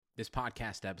This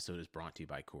podcast episode is brought to you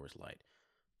by Coors Light.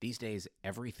 These days,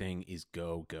 everything is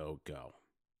go, go, go.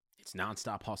 It's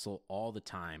nonstop hustle all the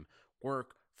time.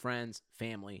 Work, friends,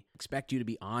 family expect you to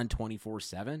be on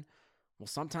 24/7. Well,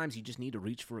 sometimes you just need to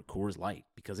reach for a Coors Light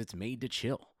because it's made to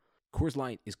chill. Coors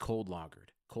Light is cold lagered,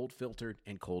 cold filtered,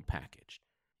 and cold packaged.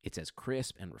 It's as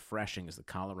crisp and refreshing as the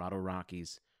Colorado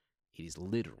Rockies. It is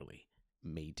literally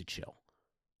made to chill.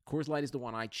 Coors Light is the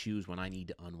one I choose when I need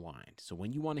to unwind. So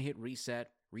when you want to hit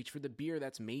reset, reach for the beer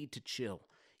that's made to chill.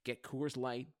 Get Coors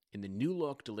Light in the new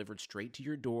look delivered straight to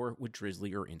your door with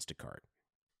Drizzly or Instacart.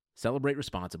 Celebrate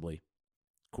responsibly.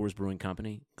 Coors Brewing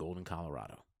Company, Golden,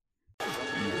 Colorado. You're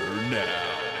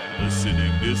now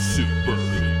listening to Super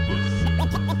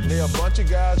Hoopers. They're a bunch of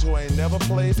guys who ain't never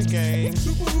played the game.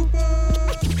 Super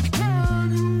Hoopers,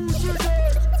 can you dig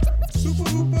it? Super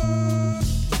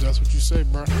Hoopers. That's what you say,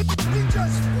 bro. We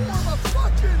just form a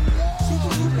fucking wall.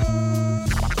 Super Hoopers.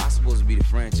 I'm supposed to be the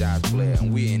franchise player,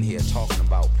 and we're in here talking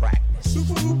about practice.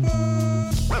 Super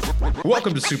Hoopers.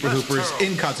 Welcome to Super Hoopers'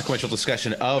 inconsequential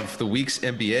discussion of the week's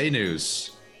NBA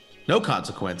news. No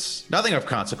consequence, nothing of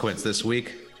consequence this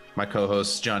week. My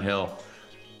co-hosts, John Hill,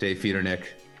 Dave Feudernick.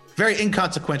 Very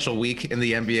inconsequential week in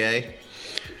the NBA.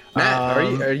 Matt,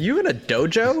 are you in a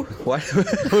dojo? What?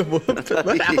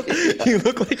 You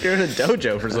look like you're in a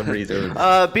dojo for some reason.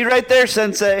 Be right there,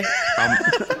 Sensei.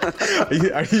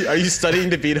 Are you studying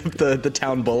to beat up the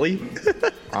town bully?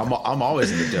 I'm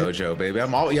always in the dojo, baby. I've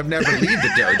never leave the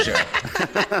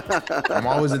dojo. I'm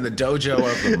always in the dojo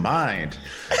of the mind,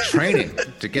 training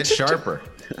to get sharper.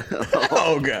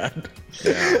 Oh God.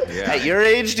 Yeah. At your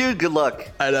age, dude, good luck.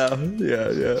 I know.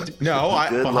 Yeah. No,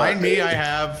 Good behind luck. me I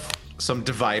have some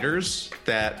dividers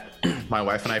that my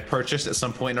wife and I purchased at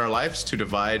some point in our lives to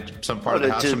divide some part of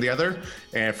the house from the other.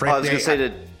 And I was frankly, gonna say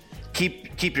to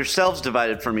keep yourselves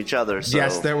divided from each other. So.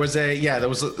 yes, there was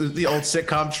the old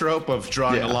sitcom trope of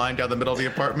drawing a line down the middle of the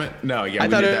apartment. No, yeah, I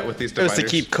we thought did that with these it was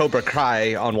dividers. to keep Cobra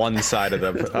Kai on one side of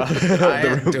the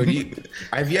room. Dude,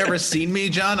 have you ever seen me,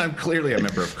 John? I'm clearly a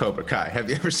member of Cobra Kai. Have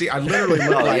you ever seen? I literally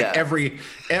look like yeah.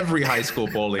 every high school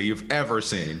bully you've ever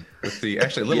seen.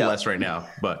 Actually a little less right now,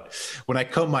 but when I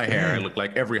comb my hair, I look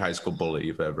like every high school bully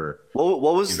you've ever. What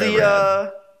was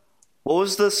what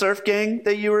was the surf gang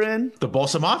that you were in? The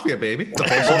Bolsa Mafia, baby. The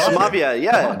Bolsa Mafia,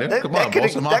 yeah. Come on, dude. That, Come that on, could,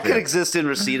 Bolsa that Mafia. could exist in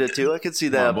Reseda too. I could see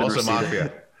that up in Bolsa Reseda.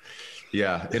 Mafia.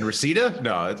 Yeah, in Reseda?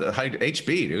 No, it's HB,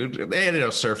 dude. They had no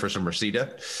surfers from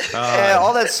Reseda. Yeah,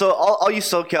 all you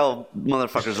SoCal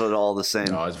motherfuckers are all the same.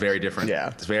 No, it's very different. Yeah.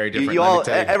 It's very different. You Let me all,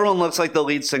 tell you. everyone looks like the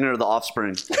lead singer of The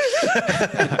Offspring.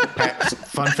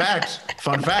 Fun fact.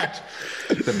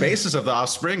 The bassist of The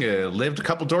Offspring lived a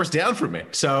couple doors down from me.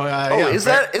 So, Is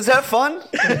that fun?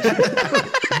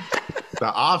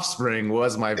 The Offspring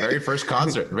was my very first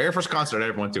concert. The very first concert I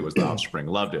ever went to was The Offspring.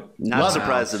 Loved it. Not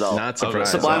surprised at all. Not surprised.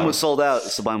 Sublime was sold out.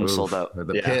 Sublime was sold out.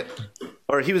 The Pit.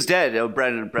 Or he was dead.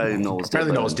 Bradley Noel was dead.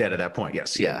 Apparently, Noel was dead at that point.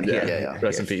 Yes. Yeah.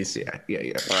 Rest in peace. Yeah.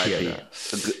 R.I.P.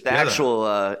 The actual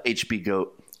HB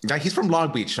goat. Now, he's from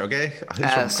Long Beach, okay?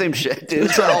 Same shit,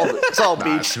 dude. It's all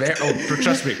beach.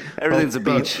 Trust me. Everything's a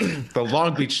beach. The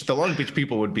Long Beach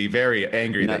people would be very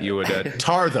angry that you would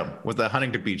tar them with the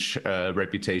Huntington Beach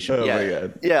reputation. Oh Yeah. my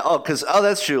God. Yeah.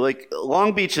 That's true. Like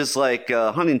Long Beach is like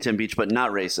Huntington Beach, but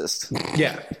not racist.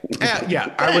 Yeah.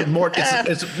 I would more.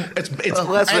 It's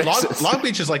less hey, racist. Long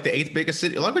Beach is like the 8th biggest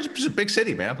city. Long Beach is a big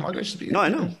city, man. Long Beach is, No, I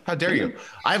know. How dare you?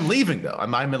 I'm leaving though.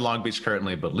 I'm in Long Beach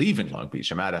currently, but leaving Long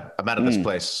Beach. I'm out of this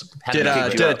place. Did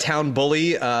a town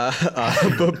bully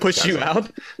push you out?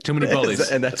 Too many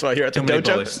bullies. And that's why you're at the Too many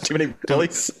dojo? bullies. Too many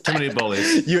bullies? Too many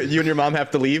bullies. You and your mom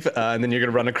have to leave, and then you're going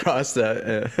to run across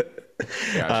the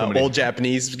too many. old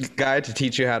Japanese guy to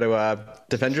teach you how to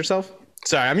defend yourself?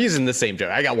 Sorry, I'm using the same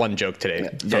joke. I got one joke today,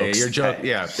 folks. Your joke.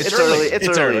 Yeah, It's early.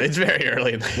 It's early. It's very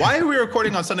early. Why are we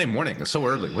recording on Sunday morning? It's so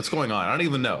early. What's going on? I don't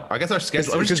even know. I guess our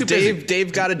schedule. We're Because just too busy.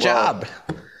 Dave got a job.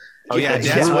 Oh yeah,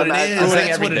 that's what it is.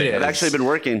 That's what it is. I've actually been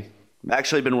working.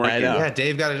 I know. Yeah,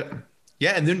 Dave got it.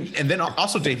 Yeah, and then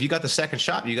also Dave, you got the second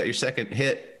shot. You got your second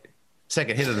hit of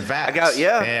the vax.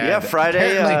 I got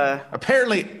Friday.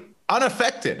 Apparently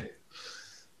unaffected.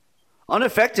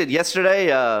 Unaffected.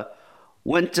 Yesterday,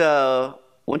 went to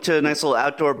a nice little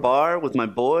outdoor bar with my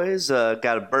boys.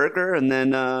 Got a burger and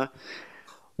then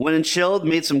went and chilled.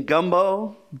 Made some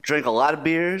gumbo. Drank a lot of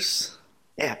beers.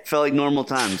 Yeah, felt like normal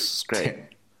times. It's great.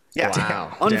 Yeah,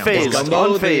 Wow. unfazed,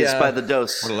 Gumbo, unfazed by the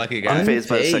dose. What a lucky guy. Unfazed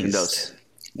by the second Unfazed. dose.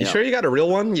 You Yeah. sure you got a real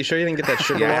one? You sure you didn't get that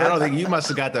sugar Yeah, I water? don't think you must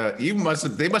have got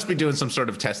they must be doing some sort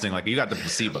of testing. Like you got the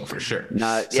placebo for sure. You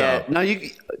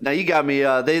got me.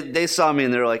 They saw me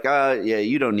and they're like, yeah,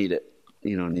 you don't need it.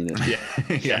 You don't need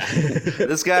it. Yeah.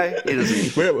 This guy, he doesn't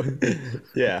need it.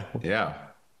 Yeah. Yeah.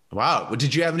 Wow.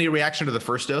 Did you have any reaction to the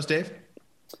first dose, Dave?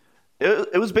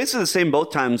 It was basically the same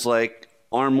both times, like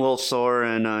arm a little sore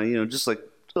and just like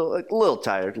a little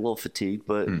tired, a little fatigued,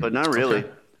 but not really. Okay.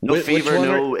 No Which fever, one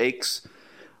no aches.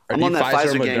 I'm you on that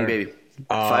Pfizer or Pfizer gang, Moderna? baby.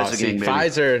 Oh, Pfizer see, gang, baby.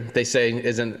 Pfizer, they say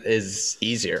is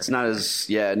easier. It's not as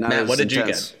not Matt, as what did you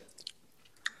intense.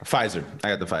 get? Pfizer. I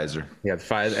got the Pfizer. Yeah, the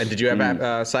Pfizer. And did you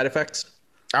have side effects?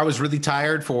 I was really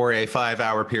tired for a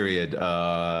 5-hour period,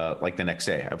 like the next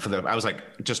day. I was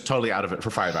like just totally out of it for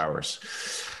 5 hours.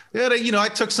 Yeah, I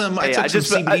took some. I took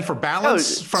some CBD for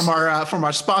balance from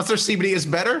our sponsor. CBD is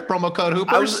better. Promo code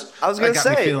Hoopers. I was gonna That got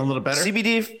me say feeling a little better.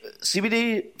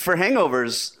 CBD for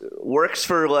hangovers works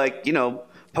for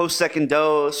post second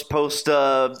dose, post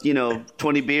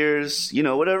 20 beers,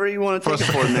 whatever you want to take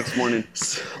it for the next morning.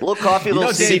 A little coffee, a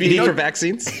little CBD for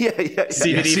vaccines? Yeah.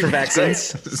 CBD for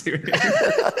vaccines?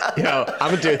 Yo,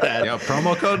 I'm gonna do that. Yeah,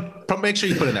 promo code. Make sure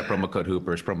you put in that promo code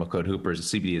Hoopers. Promo code Hoopers.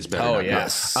 CBD is better. Oh not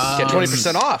yes, good. get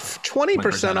 20% off.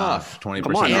 20% off. 20%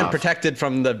 Come on, And off. protected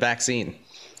from the vaccine.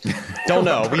 Don't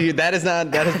know. That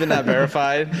has been not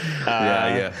verified.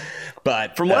 Yeah.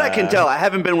 But From what I can tell, I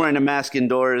haven't been wearing a mask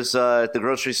indoors at the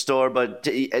grocery store, but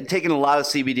taking a lot of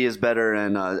CBD is better,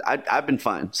 and I've been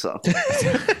fine. So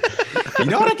You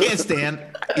know what I can't stand?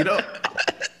 not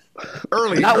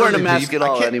wearing a early, mask Beef, at I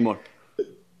all can't- anymore.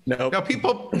 nope. No,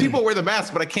 people wear the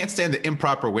mask, but I can't stand the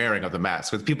improper wearing of the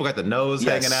mask. Because people got the nose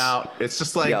Yes. hanging out. It's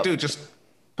just like, Yep. dude, just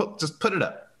put it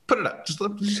up. Put it up. Just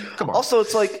come on. Also,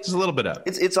 it's like just a little bit up.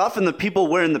 it's often the people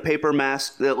wearing the paper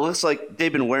mask that looks like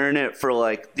they've been wearing it for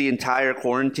like the entire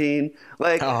quarantine.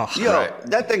 Like, right.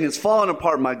 that thing is falling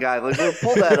apart, my guy. Like,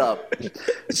 pull that up, or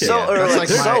That's like like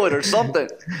sew my- it or something.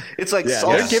 It's like Yeah,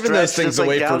 all they're giving those stretched, things it's, like,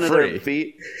 away down for to their free.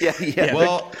 feet. Yeah. Yeah,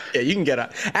 Well- yeah, you can get a.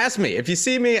 Ask me if you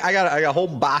see me. I got a whole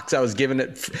box. I was giving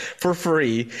it for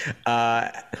free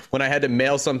when I had to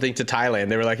mail something to Thailand.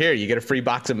 They were like, "Here, you get a free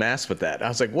box of masks with that." I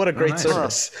was like, "What a great nice.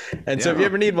 service!" And so, Yeah. if you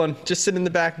ever need one, just sit in the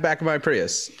back of my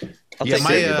Prius. I'll Yeah, take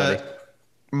care of you, buddy.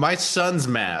 my son's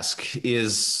mask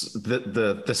is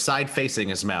the side facing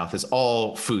his mouth is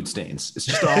all food stains. It's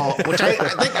just all, which I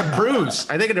think improves.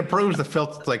 I think it improves the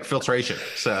filtration.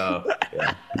 So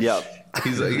Yeah.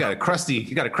 you got a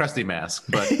crusty mask,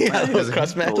 but Yeah, a he little doesn't-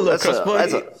 crust mask, a Well, little that's crust a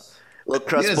buddy. little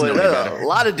crust He doesn't boy. know any There's better. a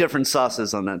lot of different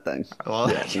sauces on that thing. well,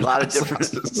 A lot of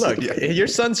different. Look, yeah. your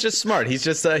son's just smart. He's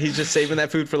just saving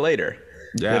that food for later.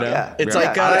 Yeah. You know? Yeah. It's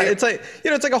Yeah. like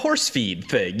it's like a horse feed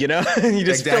thing, you know. You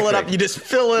just fill it up. Exactly. You just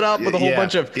fill it up with a whole Yeah.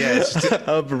 bunch of Yeah, it's just-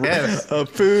 of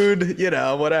food,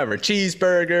 whatever,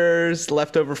 cheeseburgers,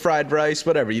 leftover fried rice,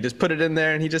 whatever. You just put it in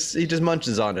there, and he just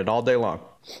munches on it all day long.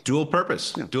 Dual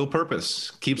purpose.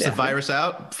 Keeps the virus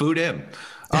out, food in.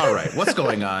 All right, what's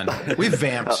going on? We've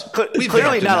vamped. We've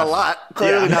Clearly vamped not a enough. lot.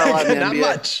 Clearly not a lot in the Not NBA.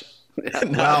 much.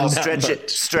 Well,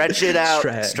 Stretch it out.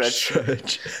 Stretch.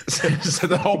 So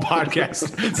the whole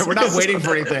podcast. So we're not waiting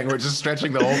for anything. We're just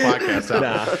stretching the whole podcast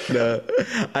out. No.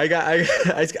 I got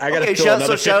to Okay, fill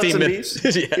another shout 15 some minutes.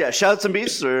 beefs. Yeah, shout some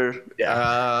beefs or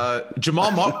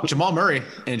Jamal Murray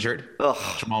injured. Ugh,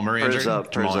 Jamal Murray prayers injured.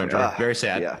 up, Jamal prayers injured. up. Very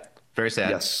sad. Yeah. Very sad.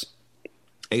 yes.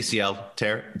 ACL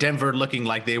tear. Denver looking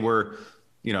like they were,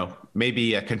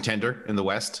 maybe a contender in the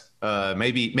West.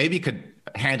 Maybe could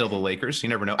handle the Lakers. You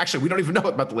never know. Actually, we don't even know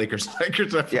about the Lakers.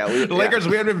 Lakers. We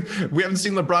haven't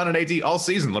seen LeBron and AD all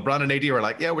season. LeBron and AD were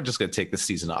like, yeah, we're just gonna take this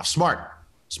season off. Smart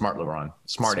LeBron.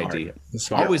 Smart AD.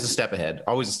 Smart. Always a step ahead.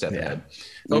 Ahead.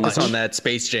 Focus on that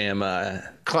Space Jam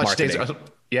Clutch marketing. days.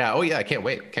 Yeah. Oh yeah. I can't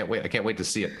wait. I can't wait to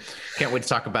see it. Can't wait to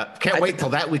talk about. Can't wait till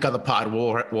that week on the pod.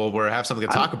 We'll have something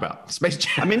to talk about. Space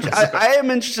Jam. I mean, I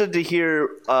am interested to hear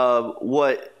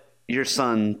what your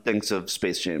son thinks of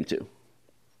Space Jam 2.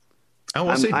 I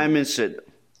want to see. I'm interested.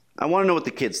 I want to know what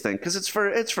the kids think because it's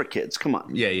for kids. Come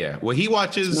on. Yeah. Well, he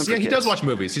watches. It's Yeah, for he does kids. watch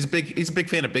movies. He's a big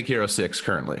fan of Big Hero 6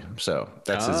 currently. So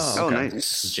that's his. Oh, Okay.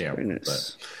 nice. his jam. Very nice.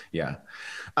 But,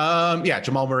 yeah.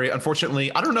 Jamal Murray.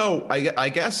 Unfortunately, I don't know. I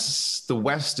guess the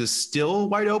West is still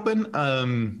wide open.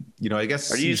 I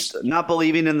guess. Are you not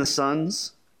believing in the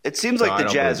Suns? It seems No, like I the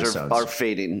don't Jazz believe the Suns. are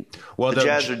fading. Well, the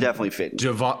Jazz are definitely fading.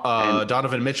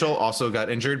 Donovan Mitchell also got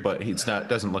injured, but he's not.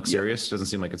 Doesn't look serious. Doesn't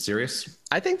seem like it's serious.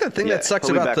 I think the thing Yeah, that sucks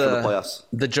he'll be about back for the playoffs.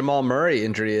 the Jamal Murray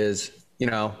injury is,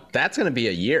 that's going to be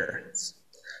a year.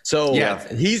 So Yeah.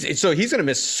 he's going to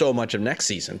miss so much of next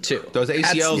season too. Those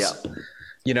ACLs.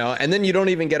 Yeah. And then you don't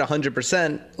even get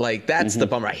 100%. Like that's the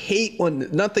bummer. I hate when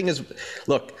nothing is.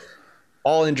 Look,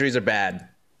 all injuries are bad,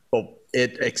 but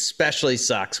it especially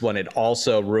sucks when it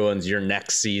also ruins your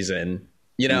next season.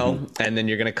 And then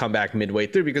you're going to come back midway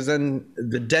through because then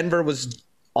the Denver was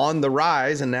on the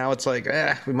rise, and now it's like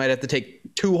we might have to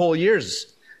take 2 whole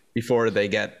years before they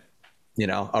get,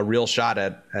 a real shot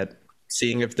at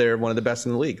seeing if they're one of the best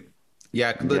in the league.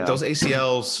 Yeah, those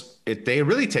ACLs, they're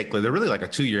really like a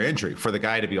 2-year injury for the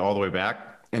guy to be all the way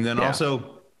back, and then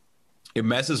also it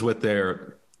messes with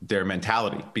their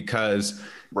mentality because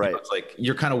it's like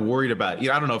you're kind of worried about.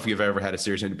 I don't know if you've ever had a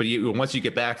serious injury, but once you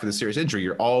get back for the serious injury,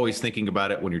 you're always thinking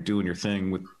about it when you're doing your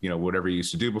thing with whatever you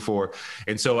used to do before.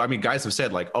 And so guys have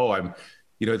said like, oh,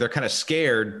 they're kind of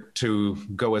scared to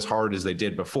go as hard as they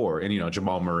did before. And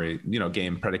Jamal Murray,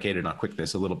 game predicated on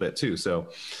quickness a little bit too. So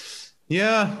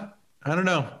yeah. I don't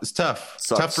know. It's tough.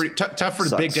 Tough for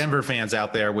the big Denver fans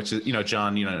out there, which is,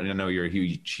 John, I know you're a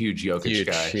huge Jokic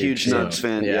guy. Huge Nuggets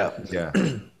fan. Yeah.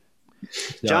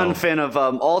 John, fan of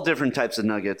all different types of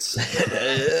nuggets. Got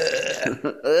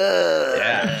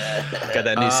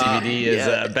that new CBD is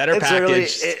a better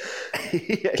package.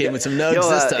 Came with some nugs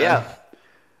this time.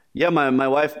 Yeah, my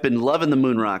wife been loving the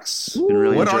Moon Rocks. Been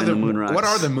really enjoying the Moon Rocks. What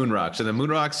are the Moon Rocks? And the Moon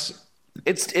Rocks?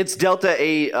 It's Delta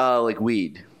 8 like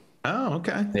weed. Oh,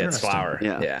 okay. Yeah, it's flour.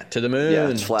 Yeah. To the moon. Yeah,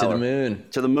 it's flour. To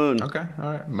the moon. Okay.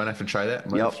 All right. Might have to try that.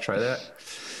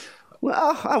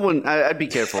 Well, I wouldn't. I'd be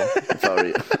careful if I were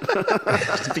you.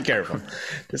 Just be careful.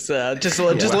 Just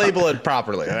label it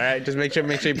properly. All right. Just make sure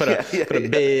you put a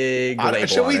big label on it.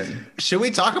 Should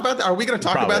we talk about that? Are we going to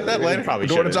talk about that later? Probably.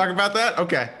 Do you want to talk about that?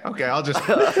 Okay. I'll just.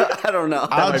 I don't know.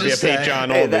 That might be a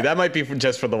Patreon only. That might be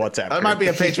just for the WhatsApp. That might be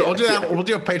a Patreon. We'll do that. We'll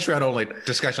do a Patreon only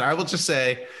discussion. I will just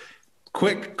say.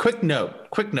 Quick note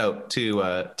to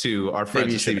our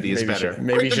friends at CBD is better.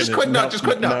 Just quick note.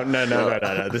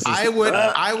 No. This is, I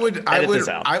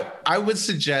would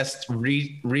suggest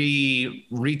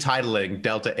retitling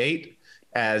Delta 8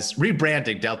 as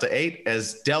rebranding Delta 8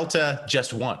 as Delta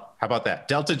Just One. How about that?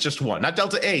 Delta Just One, not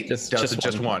Delta 8. Delta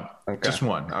Just One. Okay. Just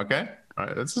one. Okay. All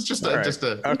right. This is just a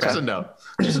note.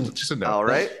 Just a note. All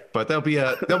right. But there'll be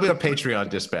a Patreon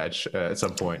dispatch at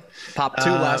some point. Pop 2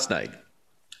 last night.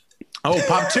 Oh,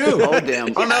 Pop 2. Oh,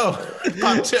 damn. Oh, no.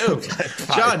 Pop 2.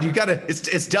 John, you got to,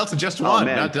 it's Delta Just One,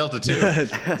 not Delta 2.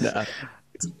 No.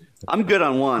 I'm good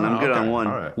on one. I'm good on one.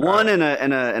 All right. One and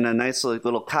a nice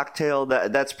little cocktail.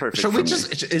 That's perfect.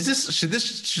 Should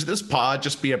this pod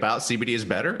just be about CBD is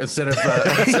better instead of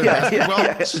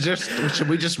basketball? Should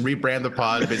we just rebrand the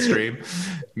pod midstream,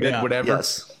 whatever?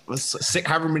 Yes.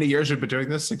 However many years we've been doing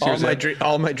this. 6 years.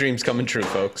 All my dreams coming true,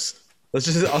 folks. Let's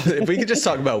if we could just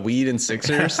talk about weed and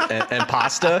Sixers and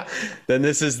pasta, then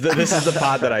this is the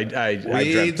pod that I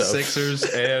weed, dreamt of. Sixers,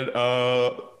 and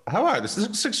how are the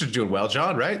Sixers doing well,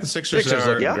 John? Right, the Sixers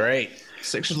are looking great.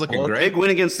 Sixers looking great. Big win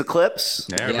against the Clips.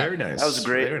 Yeah, very nice. That was a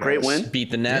great win. Beat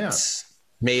the Nets.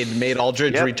 Yeah. Made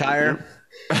Aldridge retire.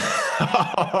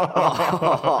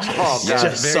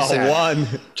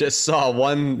 Saw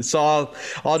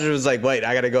Aldridge was like, wait,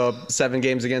 I gotta go up 7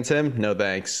 games against him. No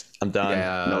thanks, I'm done.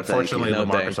 Yeah, unfortunately,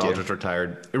 LaMarcus Aldridge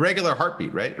retired. Irregular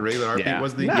heartbeat, right? Irregular heartbeat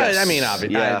was the. No, yes. I mean,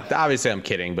 obviously, I'm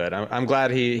kidding, but I'm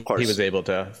glad he was able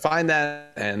to find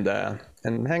that and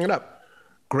hang it up.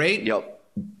 Great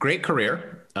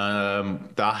career. The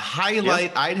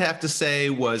highlight I'd have to say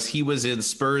was he was in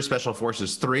Spurs Special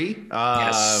Forces 3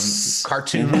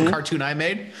 cartoon I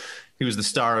made. He was the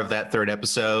star of that 3rd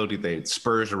episode. The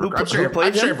Spurs. I'm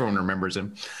sure everyone remembers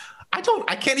him.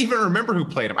 I can't even remember who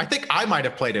played him. I think I might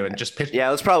have played him and just pitched. Yeah,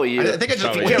 it was probably you. I think if you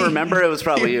can't remember, it was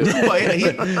probably you.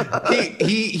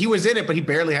 He was in it, but he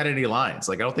barely had any lines.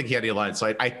 Like I don't think he had any lines.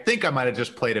 So I think I might have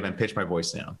just played him and pitched my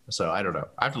voice down. So I don't know.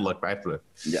 I have to look.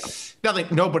 Yeah. Nothing.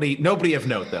 Nobody of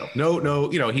note though.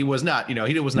 No. He was not.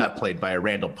 He was not played by a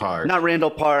Randall Park. Not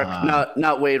Randall Park.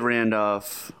 Not Wade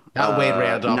Randolph. Not Wade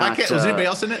Randolph. Was anybody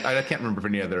else in it? I can't remember if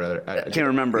any other. I can't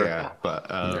remember. Yeah, but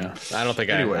I don't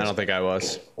think I don't think I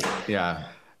was. Yeah.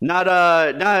 Not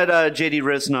JD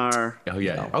Riznar. Oh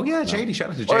yeah. JD. Shout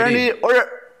out to JD.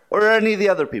 Or any of the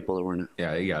other people that were in it.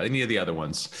 Yeah. Any of the other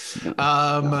ones.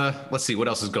 Let's see what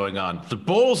else is going on. The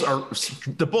Bulls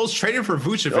traded for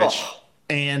Vucevic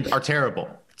and are terrible.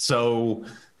 So.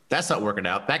 That's not working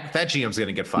out. That GM's going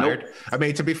to get fired. Nope. I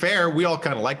mean, to be fair, we all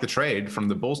kind of like the trade from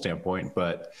the Bulls standpoint,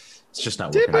 but it's just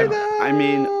not working out. I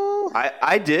mean,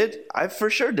 I did. I for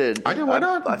sure did. I did. Why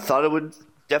not? I thought it would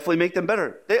definitely make them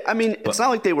better. It's not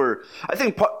like they were. I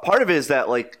think part of it is that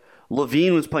like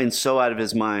Levine was playing so out of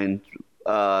his mind,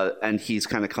 and he's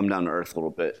kind of come down to earth a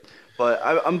little bit. But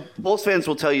Bulls fans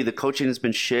will tell you the coaching has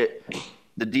been shit.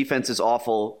 The defense is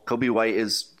awful. Kobe White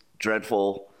is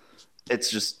dreadful.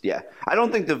 It's just, I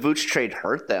don't think the Vooch trade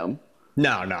hurt them. No,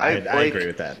 I agree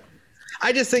with that.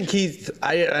 I just think it's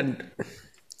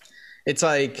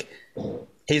like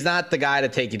he's not the guy to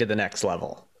take you to the next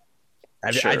level.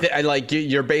 Sure. I like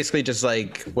you're basically just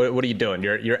like, what are you doing?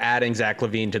 You're adding Zach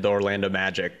LaVine to the Orlando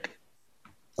Magic.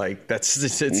 Like it's the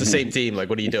same team. Like,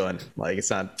 what are you doing? Like, it's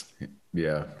not.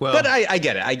 Yeah. Well, But I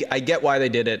get it. I get why they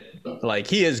did it. Like,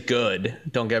 he is good.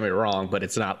 Don't get me wrong, but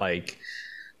it's not like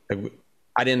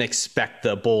I didn't expect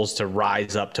the Bulls to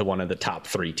rise up to one of the top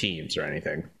 3 teams or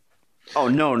anything. Oh,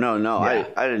 no. Yeah.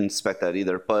 I didn't expect that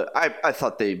either. But I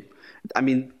thought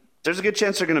there's a good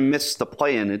chance they're going to miss the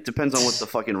play-in. It depends on what the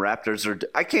fucking Raptors are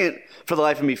I can't, for the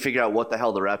life of me, figure out what the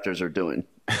hell the Raptors are doing.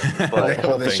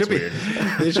 But they should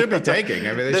be tanking.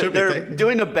 I mean, they're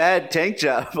doing a bad tank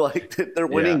job. Like, they're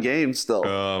winning games still.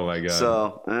 Oh, my God.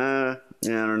 So, I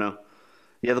don't know.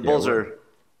 Yeah, the Bulls are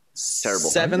terrible.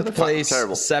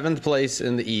 Seventh place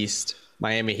in the East.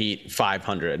 Miami Heat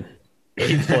 500.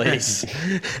 8th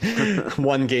place,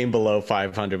 1 game below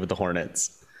 500 with the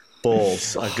Hornets.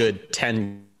 Bulls a good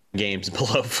 10 games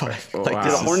below 5. Like,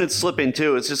 The Hornets slipping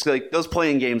too. It's just like those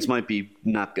playing games might be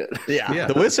not good. Yeah.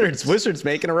 The Wizards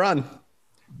making a run.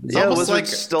 The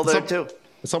Wizards still there too.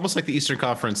 It's almost like the Eastern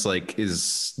Conference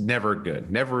is never good,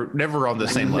 never on the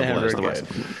same level as the West.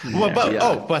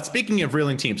 Well, but speaking of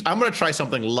reeling teams, I'm going to try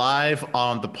something live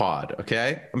on the pod.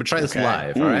 Okay, I'm going to try this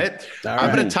live. All right.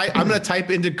 I'm going to type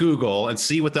into Google and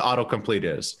see what the autocomplete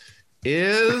is.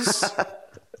 Is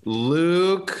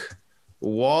Luke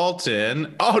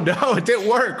Walton? Oh no, it didn't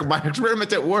work. My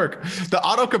experiment didn't work. The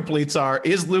autocompletes are: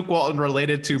 is Luke Walton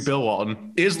related to Bill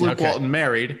Walton? Is Luke Walton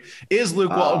married? Is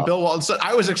Luke Walton Bill Walton? So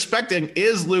I was expecting: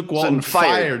 is Luke Walton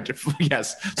fired?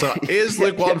 Yes. So is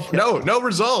Luke Walton? No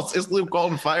results. Is Luke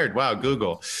Walton fired? Wow,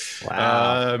 Google.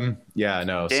 Wow. Yeah,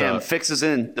 no. Damn, fix is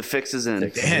in. The fix is in.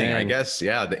 Dang, I guess.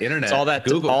 Yeah, the internet. It's all that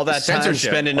time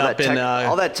spending all up that in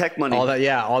all that tech money. all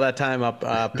that time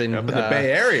up in the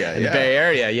Bay Area. In the Bay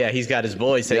Area. Yeah, he's got his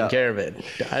boys taking care of it.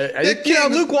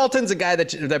 Luke Walton's a guy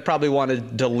that probably wanted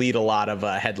to delete a lot of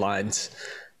headlines.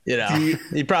 You know,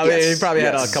 he probably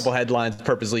had a couple headlines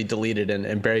purposely deleted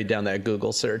and buried down that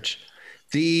Google search.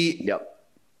 The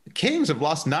Kings have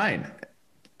lost 9.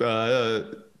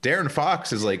 Darren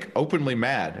Fox is like openly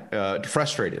mad,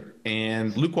 frustrated,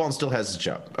 and Luke Walton still has his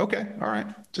job. Okay, all right,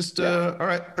 all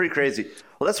right, pretty crazy.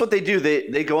 Well, that's what they do.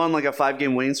 They go on like a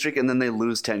 5-game winning streak, and then they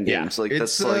lose 10 games. Like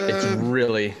it's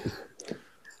really.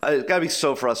 It's gotta be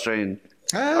so frustrating.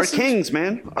 Our Kings,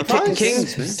 man. Our fucking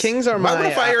Kings. Kings are my. my. I'm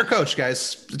gonna fire a coach,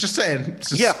 guys. Just saying.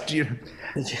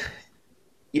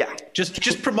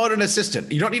 Just promote an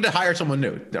assistant. You don't need to hire someone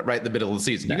new right in the middle of the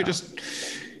season. You could just.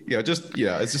 It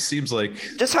just seems like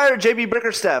just hire JB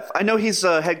Bickerstaff. I know he's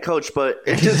a head coach, but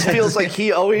it just feels like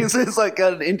he always is like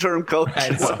an interim coach.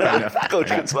 Does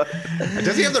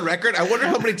he have the record? I wonder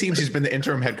how many teams he's been the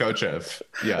interim head coach of.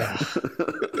 Yeah,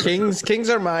 Kings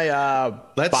are my.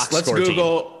 Let's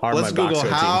Google. Let's Google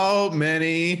how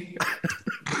many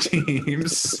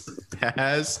teams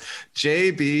has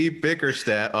JB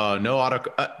Bickerstaff? No auto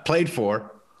played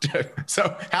for.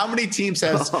 So how many teams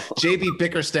has JB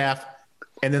Bickerstaff?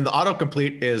 And then the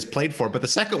autocomplete is played for, but the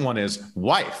second one is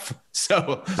wife.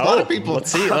 So a lot of people.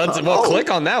 Let's see. We'll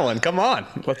click on that one. Come on.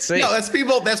 Let's see. No, that's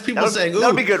people saying,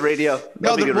 that'll be good radio.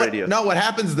 Radio. No, what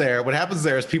happens there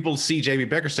is people see JB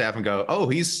Bickerstaff and go, oh,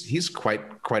 he's quite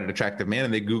an attractive man,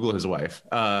 and they Google his wife.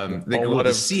 They Google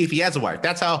to see if he has a wife.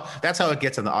 That's how it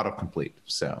gets in the autocomplete.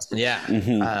 So yeah.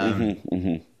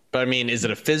 But I mean, is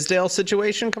it a Fizdale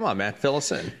situation? Come on, Matt, fill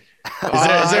us in.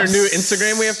 Is there a new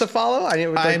Instagram we have to follow?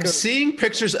 I'm seeing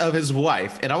pictures of his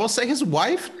wife, and I will say his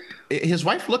wife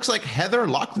looks like Heather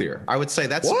Locklear. I would say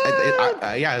that's his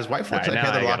wife looks like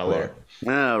Heather Locklear.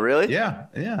 Oh, really? Yeah.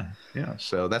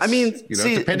 So that's. I mean,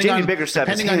 depending JB on Bickerstaff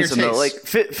depending is on your handsome, though. Like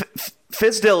taste.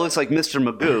 Fizdale looks like Mr.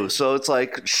 Magoo, so it's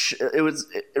like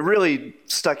it really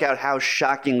stuck out how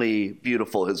shockingly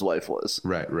beautiful his wife was.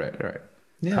 Right.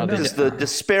 Yeah, because the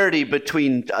disparity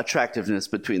between attractiveness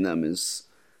between them is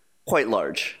quite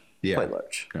large. Yeah. Quite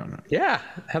large. No. Yeah,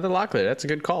 Heather Locklear. That's a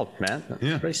good call, man.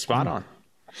 Yeah. Pretty spot on.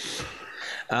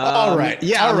 All right.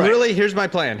 Yeah, all right. Really, here's my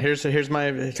plan. Here's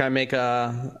my. Can I make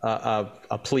a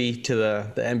plea to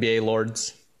the NBA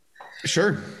lords?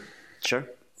 Sure.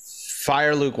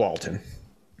 Fire Luke Walton.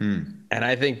 And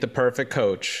I think the perfect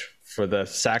coach for the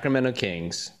Sacramento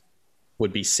Kings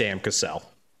would be Sam Cassell.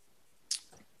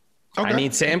 Okay. I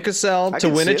need Sam Cassell to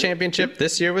win a championship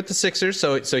this year with the Sixers,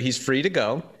 so he's free to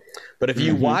go. But if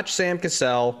you watch Sam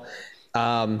Cassell,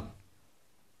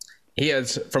 he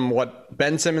has, from what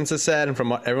Ben Simmons has said and from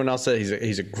what everyone else said,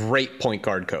 he's a great point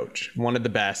guard coach, one of the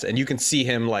best. And you can see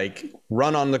him like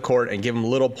run on the court and give him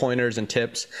little pointers and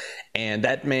tips. And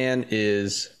that man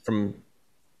is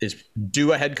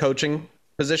due a head coaching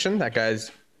position. That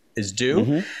guy's is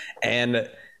due. And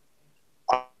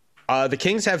The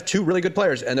Kings have two really good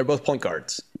players, and they're both point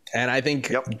guards. And I think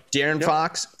De'Aaron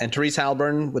Fox and Therese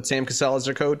Halliburton with Sam Cassell as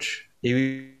their coach,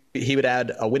 he would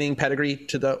add a winning pedigree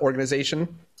to the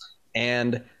organization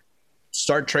and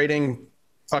start trading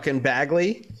fucking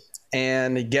Bagley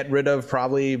and get rid of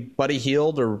probably Buddy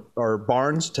Hield or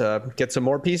Barnes to get some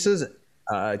more pieces.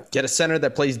 Get a center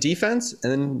that plays defense,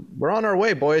 and then we're on our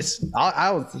way, boys.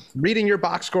 Reading your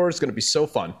box score is going to be so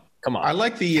fun. Come on. I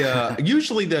like the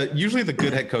usually the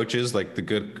good head coaches, like the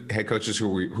good head coaches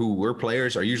who were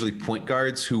players, are usually point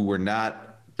guards who were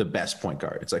not the best point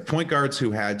guards. Like point guards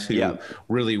who had to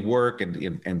really work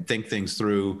and think things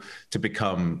through to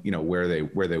become, where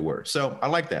they were. So I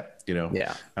like that.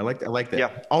 Yeah. I like that.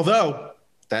 Yeah. Although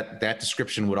that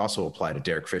description would also apply to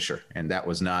Derek Fisher, and that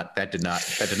did not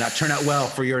turn out well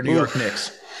for your New York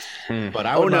Knicks. But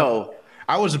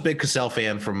I was a big Cassell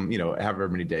fan from, however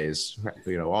many days,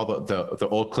 all the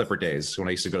old Clipper days when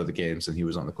I used to go to the games and he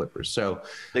was on the Clippers. So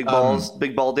big balls,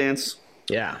 big ball dance.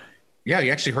 Yeah. Yeah,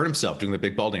 he actually hurt himself doing the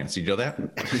big ball dance. Did you know that?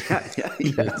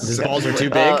 His balls were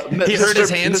too big. He hurt his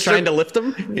hands trying to lift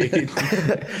them.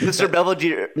 Mr.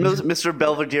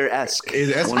 Belvedere-esque.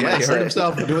 He hurt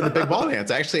himself doing the big ball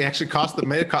dance. Actually cost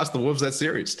the Wolves that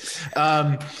series.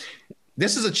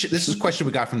 This is a question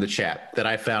we got from the chat that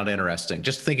I found interesting.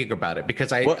 Just thinking about it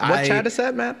because what chat is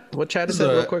that, Matt? What chat is that?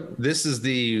 Real quick. This is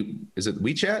is it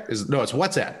WeChat? It's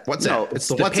WhatsApp. WhatsApp. No, it's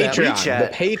the WhatsApp.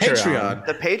 WhatsApp. Patreon.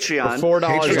 The Patreon. For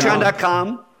 $4.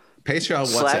 Patreon.com. Patreon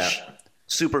WhatsApp.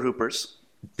 Super Hoopers.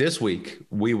 This week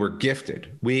we were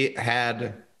gifted. We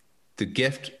had the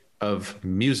gift of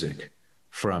music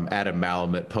from Adam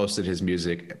Malamut. Posted his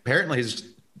music. Apparently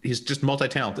he's just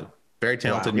multi-talented. Very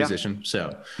talented musician.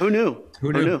 So who knew?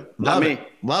 Not me.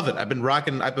 Love it. I've been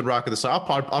rocking the song.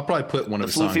 I'll probably put one of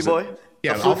the songs. Floofy Boy.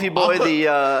 Yeah, the Floofy Boy.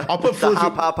 I'll put the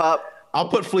hop. I'll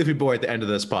put Floofy Boy at the end of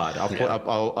this pod. I'll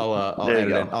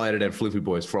edit in Floofy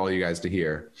Boys for all you guys to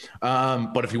hear.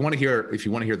 But if you want to hear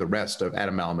the rest of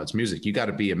Adam Malamut's music, you got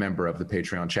to be a member of the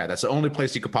Patreon chat. That's the only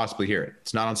place you could possibly hear it.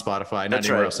 It's not on Spotify, not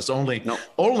anywhere else. It's only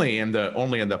in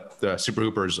the Super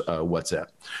Hoopers WhatsApp.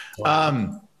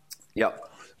 Wow. Yep.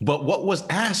 But what was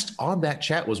asked on that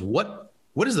chat was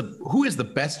who is the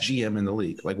best GM in the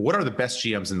league? Like, what are the best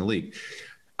GMs in the league?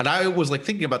 And I was like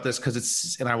thinking about this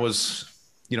I was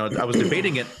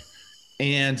debating it,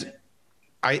 and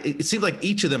it seemed like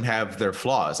each of them have their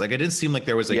flaws. Like, it didn't seem like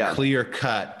there was a clear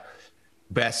cut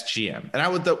best GM.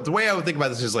 And the way I would think about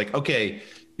this is like, okay,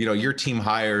 your team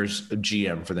hires a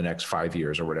GM for the next 5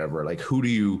 years or whatever. Like, who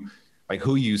you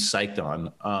psyched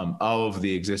on of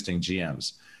the existing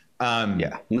GMs?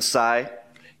 Masai.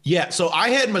 Yeah, so I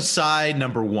had Masai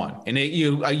number one, and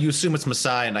you assume it's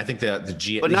Masai, and I think the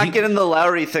GM. But not getting the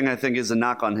Lowry thing, I think, is a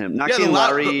knock on him. Not getting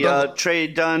Lowry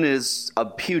trade done is a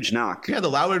huge knock. Yeah, the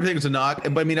Lowry thing is a knock,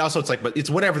 but I mean, also but it's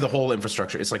whatever the whole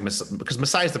infrastructure. It's like because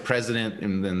Masai is the president,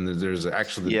 and then there's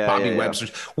actually Bobby Webster.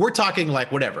 We're talking like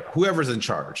whoever's in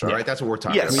charge. All right, that's what we're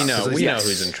talking about. We know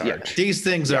who's in charge. Yeah. These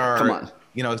things are. Come on.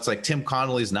 It's like Tim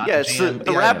Connolly's not. Yeah, it's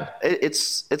the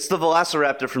it's the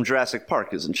Velociraptor from Jurassic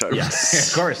Park is in charge. Yes,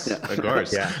 of course. Yeah,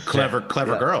 clever girl.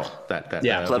 Clever girl.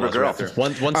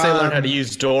 Once they learned how to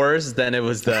use doors, then it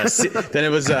was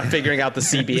figuring out the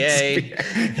CBA.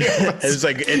 It was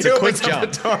like it's a quick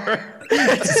jump.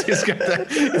 It's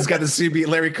got the CBA,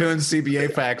 Larry Coon's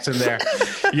CBA facts in there.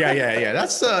 Yeah.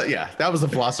 That's that was the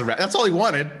Velociraptor. That's all he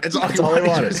wanted. It's all he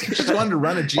wanted. He just wanted to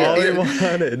run a GM. All he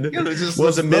wanted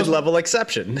was a mid-level exception.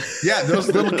 Yeah, those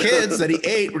little kids that he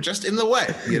ate were just in the way.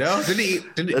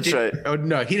 That's right. Oh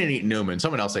no, he didn't eat Newman.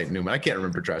 Someone else ate Newman. I can't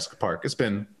remember Jurassic Park. It's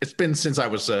been since I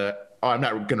was. I'm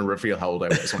not going to reveal how old I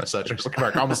was when I saw Jurassic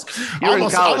Park. Almost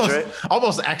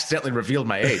accidentally revealed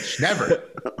my age. Never.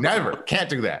 Can't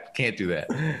do that.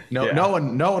 No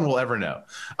one will ever know.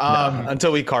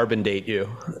 Until we carbon date you.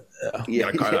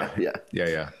 Yeah.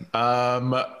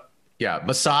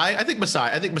 Masai. I think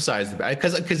Masai is the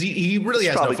best because he really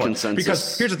has no fun. Consensus.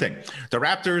 Because here's the thing: the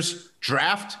Raptors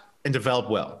draft and develop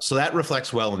well, so that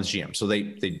reflects well in the GM. So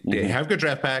they have good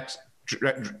draft picks.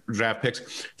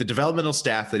 The developmental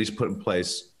staff that he's put in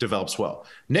place develops well.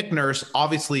 Nick Nurse,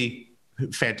 obviously,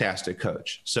 fantastic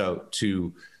coach. So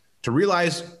to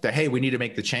realize that, hey, we need to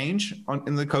make the change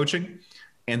in the coaching,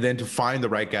 and then to find the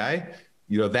right guy,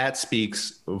 that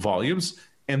speaks volumes.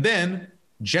 And then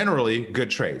generally good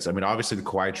trades. I mean, obviously the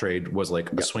Kawhi trade was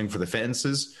like a swing for the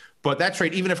fences, but that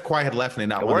trade, even if Kawhi had left and they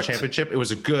not won the championship, it was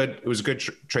a good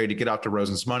trade to get off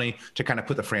DeRozan's money to kind of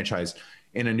put the franchise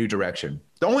in a new direction.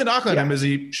 The only knock on him is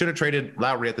he should have traded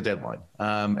Lowry at the deadline.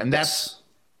 And that's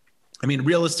I mean,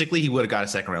 realistically, he would have got a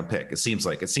second round pick. It seems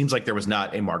like there was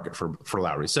not a market for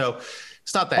Lowry. So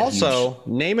it's not that also huge.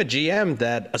 Name a GM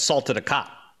that assaulted a cop.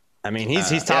 I mean,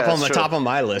 he's top on the top of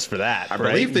my list for that. I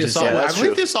believe the assault. I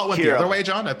believe the assault went the other way,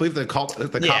 John. I believe the cop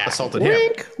assaulted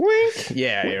him. Wink.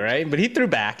 Yeah, you're right. But he threw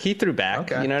back.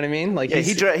 Okay. You know what I mean? Like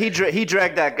he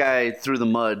dragged that guy through the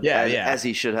mud. As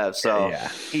he should have. So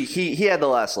he had the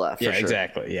last laugh. Yeah,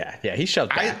 exactly. Yeah. He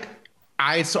shoved back.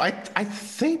 I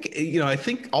think I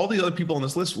think all the other people on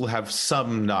this list will have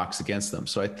some knocks against them.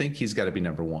 So I think he's got to be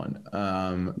number one.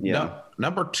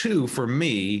 Number two for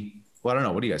me. Well, I don't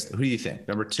know. What do you guys? Who do you think?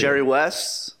 Number two, Jerry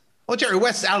West. Well, Jerry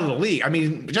West's out of the league. I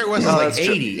mean, Jerry West is like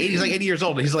 80. He's like 80 years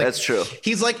old. He's like, that's true.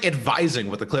 He's like advising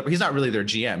with the Clippers. He's not really their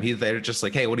GM. They're just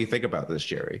like, hey, what do you think about this,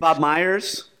 Jerry? Bob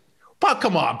Myers.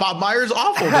 Come on. Bob Myers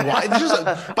awful. Bob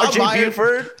Myers,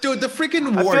 Buford. Dude, the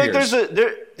freaking Warriors. I feel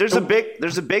like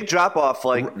there's a big drop off.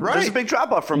 There's a big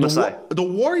drop off from Masai. The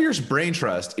Warriors' brain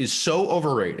trust is so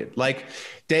overrated. Like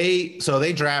they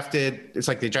drafted. It's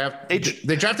like they drafted Curry.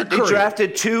 They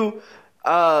drafted two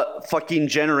fucking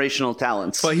generational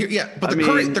talents. But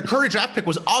the Curry draft pick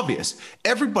was obvious.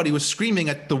 Everybody was screaming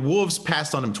at the Wolves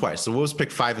passed on him twice. The Wolves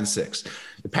picked 5 and 6.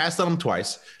 They passed on him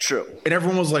twice. True. And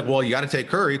everyone was like, well, you got to take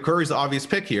Curry. Curry's the obvious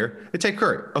pick here. They take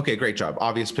Curry. Okay, great job.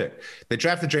 Obvious pick. They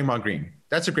drafted Draymond Green.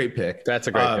 That's a great pick. That's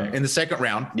a great pick. In the second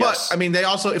round. Yes. But, I mean, they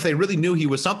also, if they really knew he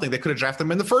was something, they could have drafted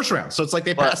him in the first round. So it's like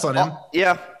they passed on him.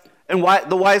 Yeah. And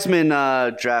the Wiseman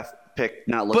draft pick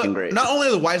not looking great. Not only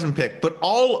the Wiseman pick, but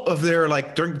all of their,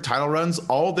 like, during the title runs,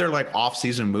 all their, like,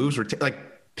 off-season moves were,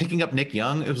 picking up Nick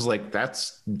Young. It was like, that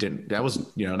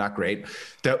was, not great.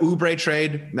 The Oubre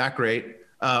trade, not great.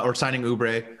 Or signing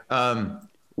Oubre.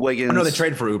 Wiggins. I know they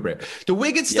traded for Oubre. The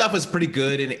Wiggins stuff was pretty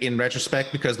good in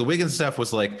retrospect because the Wiggins stuff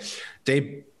was like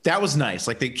that was nice.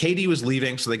 Like KD was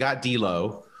leaving, so they got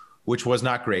D'Lo, which was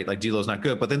not great. Like D'Lo's not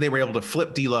good, but then they were able to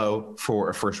flip D'Lo for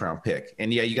a first round pick.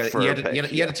 And you had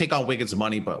to take on Wiggins'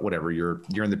 money, but whatever. You're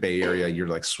in the Bay Area, you're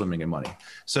like swimming in money.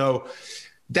 So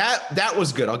that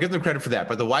was good. I'll give them credit for that.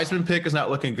 But the Wiseman pick is not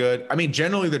looking good. I mean,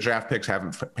 generally the draft picks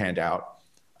haven't panned out.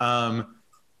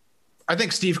 I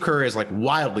think Steve Kerr is like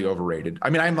wildly overrated.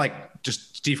 I mean, I'm like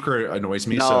just Steve Kerr annoys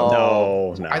me.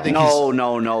 No. I think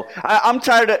no. I'm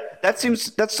tired of that's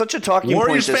such a talking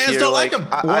Warriors point. Warriors fans don't like him.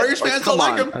 Warriors fans don't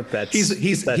like him. He's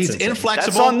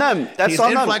inflexible. That's on them. He's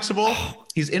inflexible.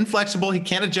 He's inflexible. He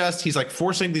can't adjust. He's like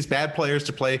forcing these bad players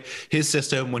to play his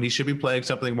system when he should be playing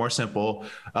something more simple.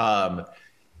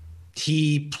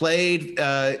 He played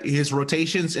his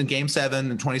rotations in Game 7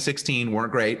 in 2016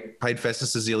 weren't great. Played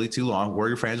Festus Ezeli too long.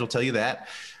 Warrior fans will tell you that.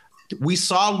 We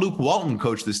saw Luke Walton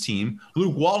coach this team.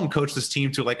 Luke Walton coached this team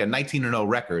to like a 19-0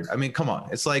 record. I mean, come on.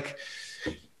 It's like,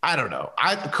 I don't know.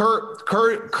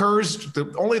 Kerr's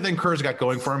the only thing Kerr's got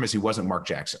going for him is he wasn't Mark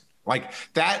Jackson. Like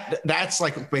that's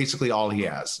like basically all he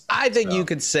has. I think you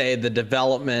could say the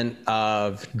development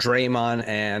of Draymond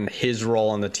and his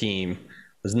role on the team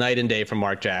was night and day from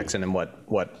Mark Jackson and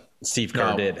what Steve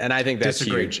Kerr did. And I think that's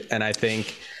huge. And I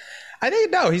think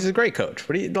he's a great coach.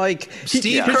 But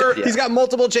Steve Kerr, he's got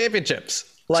multiple championships.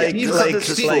 This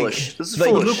is foolish.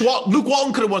 Luke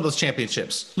Walton could have won those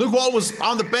championships. Luke Walton was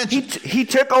on the bench. He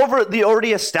took over the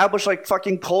already established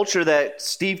fucking culture that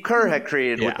Steve Kerr had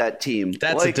created with that team.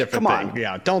 That's a different thing.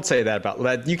 Yeah, don't say that about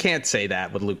that. You can't say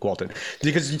that with Luke Walton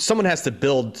because someone has to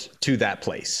build to that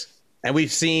place. And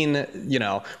we've seen, I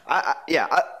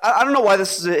don't know why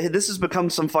this has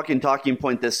become some fucking talking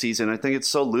point this season. I think it's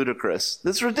so ludicrous.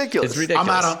 This is ridiculous. It's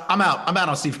ridiculous. I'm out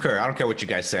on Steve Kerr. I don't care what you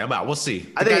guys say. I'm out. We'll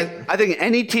see. I think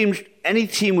any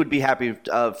team would be happy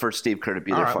for Steve Kerr to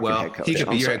be their head coach. He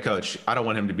could be your head coach. I don't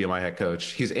want him to be my head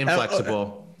coach. He's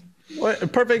inflexible. A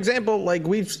perfect example.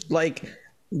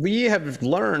 We have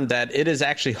learned that it is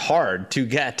actually hard to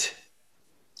get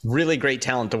really great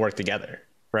talent to work together.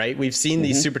 Right, we've seen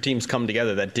these super teams come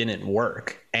together that didn't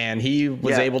work, and he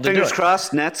was able to do it. Fingers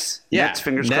crossed, Nets.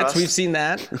 Fingers crossed. We've seen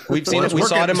that. We've seen it. We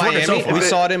saw it in Miami. We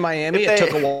saw it in Miami. It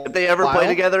took a while. If they ever play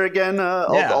together again,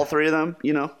 all three of them,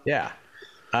 Yeah.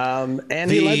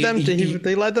 And he led them to.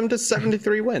 They led them to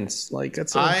 73 wins.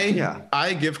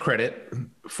 I give credit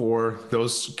for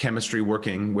those chemistry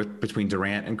working between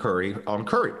Durant and Curry on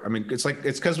Curry. I mean, it's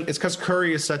because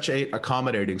Curry is such a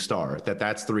accommodating star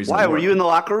that's the reason. Why were you in the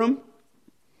locker room?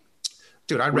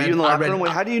 Dude, Were you in the locker room?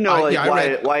 How do you know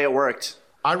why it worked?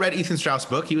 I read Ethan Strauss'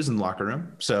 book. He was in the locker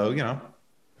room, so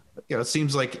it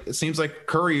seems like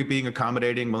Curry being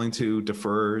accommodating, willing to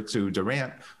defer to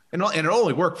Durant, and it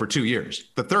only worked for 2 years.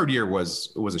 The third year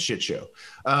was a shit show.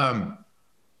 What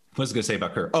was I going to say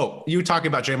about Kerr? Oh, you were talking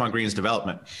about Draymond Green's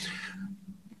development.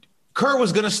 Kerr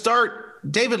was going to start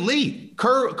David Lee.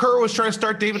 Kerr was trying to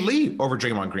start David Lee over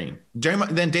Draymond Green.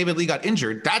 Then David Lee got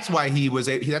injured. That's why he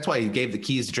gave the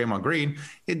keys to Draymond Green.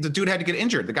 The dude had to get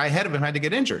injured. The guy ahead of him had to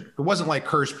get injured. It wasn't like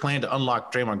Kerr's plan to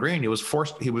unlock Draymond Green. He was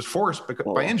forced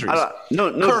by injuries.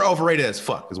 Kerr overrated as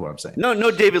fuck is what I'm saying.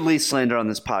 No David Lee slander on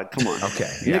this pod. Come on.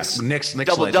 Okay. Yeah. Knicks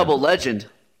double legend.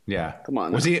 Yeah. Come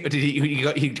on. Was he? Did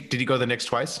he go to the Knicks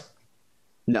twice?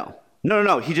 No.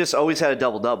 He just always had a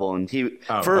double, and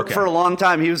for a long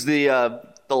time he was the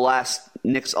last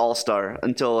Knicks All-Star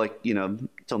until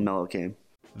Melo came.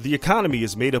 The economy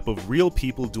is made up of real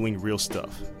people doing real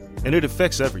stuff, and it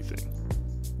affects everything.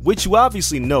 Which you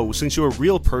obviously know since you're a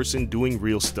real person doing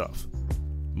real stuff.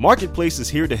 Marketplace is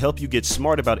here to help you get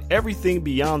smart about everything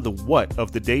beyond the what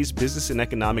of the day's business and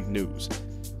economic news.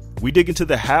 We dig into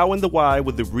the how and the why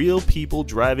with the real people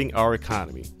driving our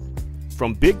economy.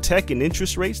 From big tech and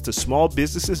interest rates to small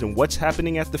businesses and what's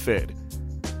happening at the Fed,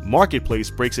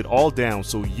 Marketplace breaks it all down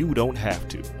so you don't have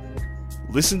to.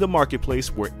 Listen to Marketplace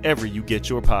wherever you get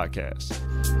your podcasts.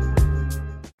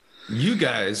 You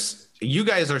guys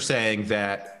are saying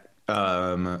that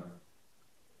the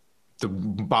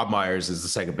Bob Myers is the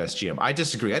second best GM. I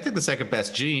disagree. I think the second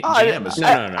best GM is. No.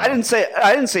 I didn't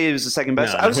say he was the second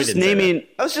best. I was just naming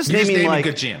like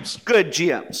good GMs. Good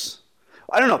GMs.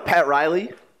 I don't know. Pat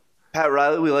Riley.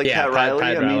 We like Pat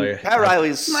Riley. Pat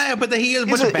Riley's. Nah, but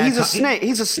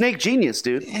he's a snake genius,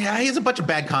 dude. Yeah, he has a bunch of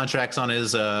bad contracts on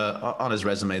his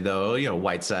resume, though.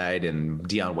 Whiteside and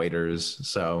Deion Waiters.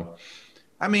 So,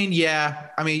 you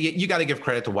got to give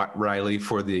credit to Riley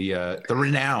for the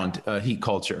renowned Heat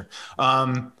culture.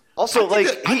 Also,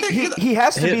 he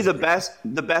has to be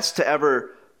the best to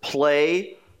ever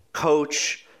play,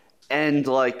 coach, and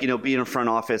be in a front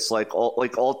office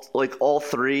all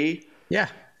three. Yeah.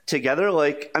 Together,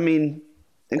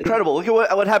 incredible. Look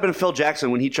at what happened to Phil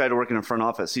Jackson when he tried to work in a front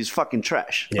office. He's fucking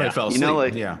trash. Yeah, fell asleep.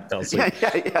 Fell asleep.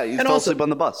 Yeah. He fell asleep on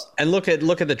the bus. And look at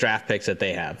the draft picks that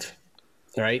they have.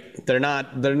 Right? They're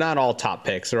not all top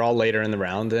picks. They're all later in the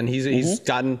round, and he's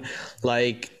gotten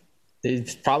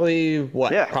it's probably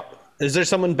what? Yeah. Is there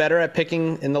someone better at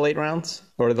picking in the late rounds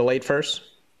or the late first?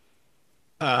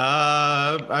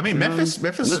 Memphis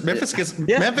gets some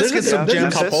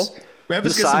gems.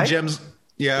 Memphis gets some gems.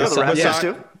 Yeah, the Raptors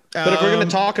too. But if we're going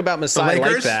to talk about Masai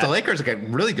like that, the Lakers get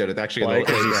really good at actually.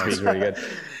 He's very good.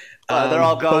 They're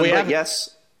all gone.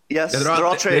 Yes, they're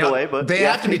all traded away. But they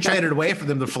have to be traded away for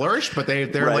them to flourish. But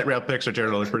their late round picks are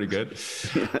generally pretty good.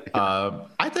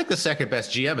 I think the second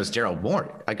best GM is Daryl Morey.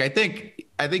 I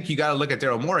think you got to look at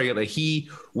Daryl Morey.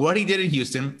 What he did in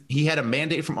Houston, he had a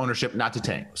mandate from ownership not to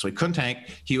tank. So he couldn't tank.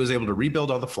 He was able to rebuild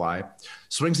on the fly,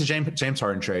 swings the James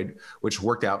Harden trade, which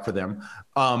worked out for them.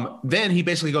 Then he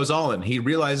basically goes all in. He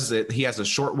realizes that he has a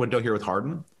short window here with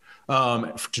Harden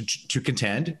to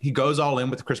contend. He goes all in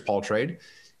with the Chris Paul trade.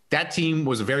 That team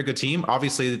was a very good team.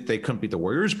 Obviously, they couldn't beat the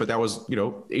Warriors, but that was,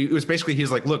 it was basically he's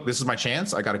like, look, this is my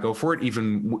chance. I got to go for it,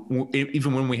 even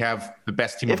when we have the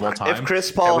best team of all time. If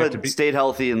Chris Paul had stayed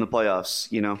healthy in the playoffs,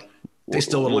 they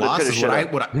still would have lost.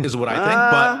 Is what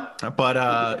I think. But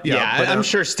I'm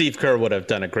sure Steve Kerr would have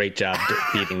done a great job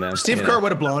beating them. Steve Kerr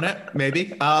would have blown it,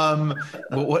 maybe. So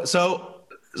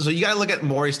you got to look at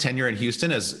Morey's tenure in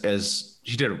Houston as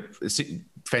he did a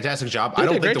fantastic job. I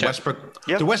don't think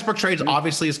the Westbrook trades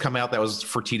obviously has come out. That was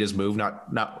Fertitta's move,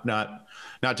 not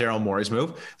Daryl Morey's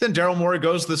move. Then Daryl Morey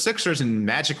goes to the Sixers and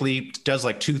magically does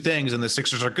two things, and the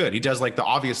Sixers are good. He does the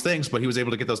obvious things, but he was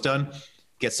able to get those done.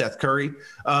 Get Seth Curry.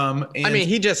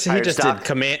 He just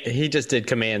did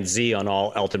Command Z on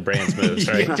all Elton Brand's moves,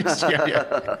 right?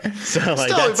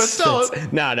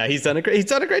 He's done a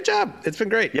great job. It's been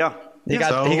great. Yeah. He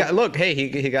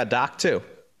got Doc too.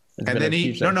 And then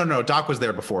Doc was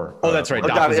there before. Oh, that's right.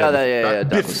 Doc was there.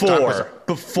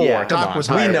 Before. Doc was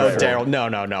hired. We know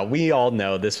Daryl. No. We all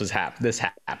know this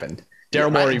happened.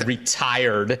 Daryl Morey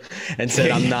retired and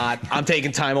said, I'm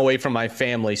taking time away from my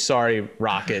family. Sorry,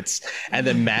 Rockets. And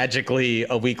then magically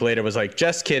a week later was like,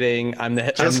 just kidding. I'm the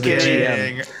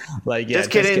GM.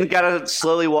 Just kidding. Gotta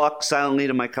slowly walk silently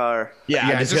to my car.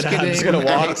 I'm just gonna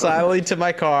walk silently to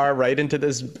my car, right into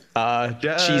this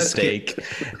cheesesteak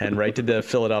and right to the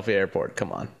Philadelphia airport.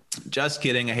 Come on. Just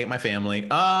kidding. I hate my family.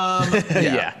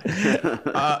 Yeah.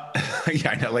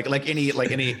 I know. Like any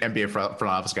NBA front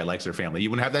office guy likes their family. You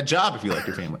wouldn't have that job if you like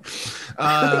your family.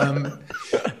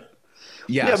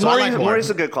 Morey's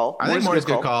a good call. I think Morey's a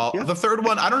good call. Yeah. The third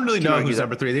one, I don't really know who's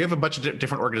number three. They have a bunch of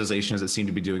different organizations that seem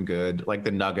to be doing good. Like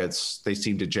the Nuggets, they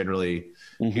seem to generally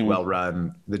be well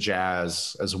run. The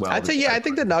Jazz as well. I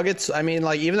think the Nuggets. Even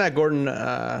that Gordon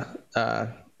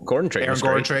trade. Aaron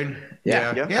Gordon trade.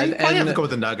 Yeah. You probably have to go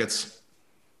with the Nuggets.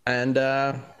 And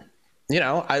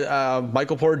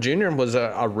Michael Porter Jr. was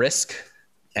a risk,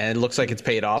 and it looks like it's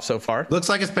paid off so far. Looks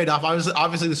like it's paid off.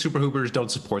 Obviously, the Super Hoopers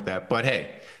don't support that, but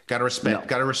hey, gotta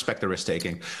respect the risk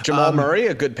taking. Jamal Murray,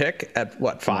 a good pick at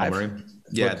what, 5?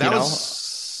 Yeah,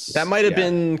 that might have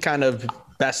been kind of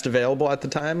best available at the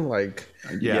time. But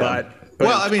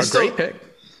great pick.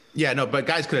 Yeah, no, but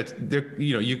guys could have.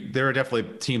 There are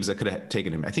definitely teams that could have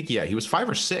taken him. I think he was 5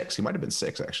 or 6. He might have been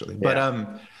 6 actually. But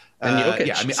and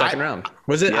Jokic, second round.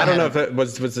 Was it? I don't know if it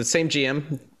was the same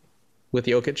GM with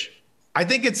Jokic. I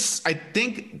think it's the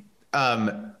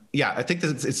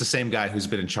same guy who's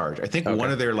been in charge. I think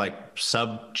one of their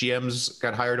sub GMs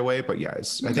got hired away, but I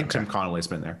think Tim Connolly's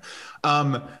been there.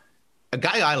 A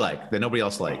guy I like that nobody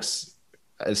else likes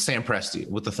is Sam Presti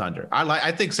with the Thunder.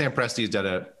 I think Sam Presti's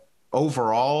done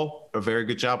overall a very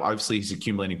good job. Obviously, he's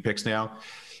accumulating picks now.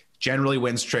 Generally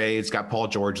wins trades. Got Paul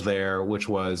George there, which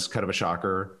was kind of a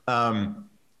shocker.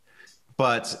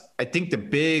 But I think the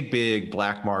big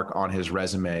black mark on his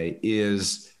resume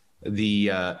is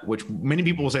which many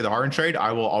people will say the Harden trade.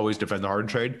 I will always defend the Harden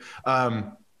trade.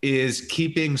 Is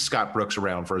keeping Scott Brooks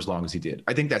around for as long as he did.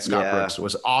 I think that Scott Brooks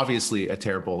was obviously a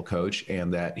terrible coach,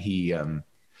 and that he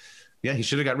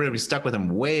should have got rid of him. He stuck with him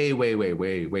way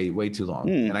too long.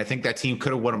 And I think that team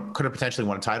could have potentially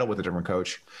won a title with a different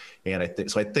coach. And I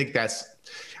think that's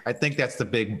the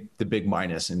big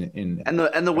minus in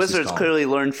the Wizards clearly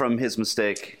learned from his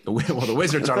mistake. The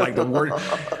Wizards are like the worst.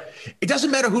 It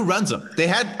doesn't matter who runs them. They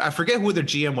had, I forget who their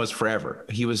GM was forever.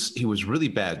 He was really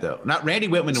bad though. Not Randy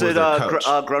Whitman was their coach.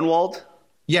 Grunwald?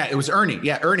 Yeah, it was Ernie.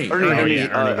 Yeah, Ernie. Ernie. Ernie.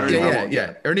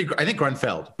 I think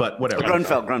Grunfeld, but whatever.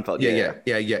 Grunfeld.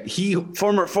 Yeah. He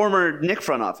former Knick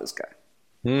front office guy.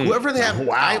 Whoever they have.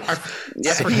 Wow.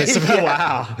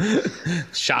 Wow.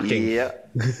 Shocking. Yeah.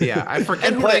 Yeah. I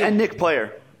forget and Nick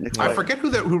player. I forget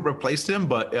who replaced him,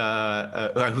 but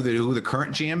who the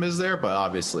current GM is there. But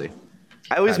obviously,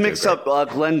 I always mix up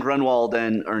Glenn Grunwald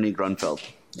and Ernie Grunfeld.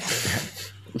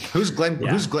 Who's Glenn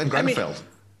Grunfeld?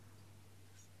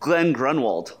 Glenn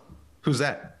Grunwald. Who's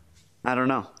that? I don't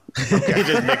know. Okay.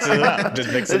 Just mix it up.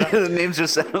 The names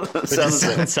just sound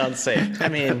the same. Safe. I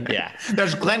mean, yeah.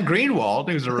 There's Glenn Greenwald,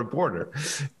 who's a reporter.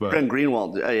 But, Glenn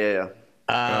Greenwald. Yeah.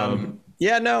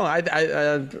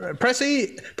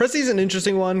 Presti's an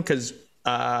interesting one because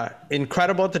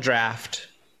incredible at the draft,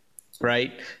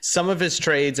 right? Some of his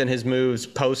trades and his moves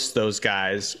post those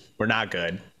guys were not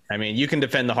good. I mean, you can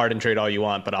defend the Harden trade all you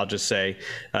want, but I'll just say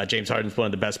James Harden's one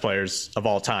of the best players of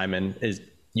all time, and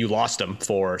you lost him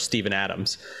for Steven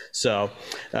Adams. So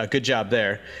good job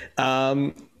there.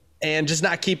 And just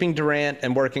not keeping Durant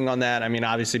and working on that. I mean,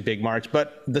 obviously big marks,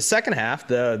 but the second half,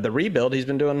 the rebuild he's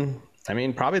been doing, I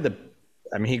mean,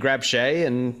 he grabbed Shea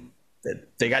and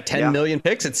they got 10 million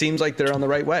picks. It seems like they're on the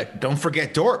right way. Don't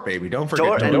forget Dort, baby. Don't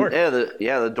forget Dort.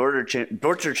 The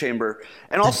Dortcher chamber,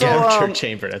 and also Dortcher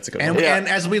chamber. That's a good one. And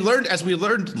as we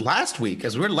learned last week,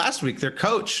 their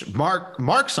coach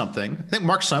Mark something. I think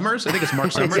Mark Summers. I think it's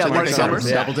Mark Summers. Mark Summers.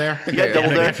 Double Dare. Double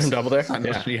Dare from Double Dare.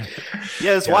 Yeah,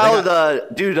 it's wild.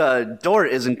 Dort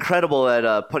is incredible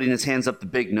at putting his hands up the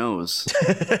big nose,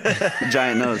 the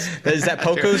giant nose. Is that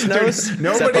Poku's nose?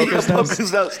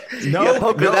 Poku's nose. No,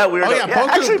 Poku. That weird. Oh yeah,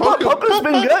 Poku's been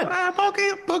good.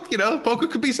 Poku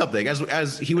could be something.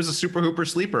 As he was a super hooper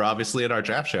sleeper, obviously at our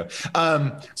draft show.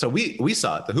 So we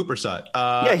saw it. The Hooper saw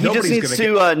it. He just needs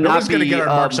to not be get our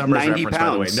Mark Summers 90 reference.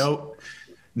 pounds. By the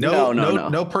way,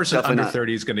 no person Definitely under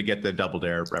 30 is going to get the Double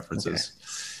Dare references.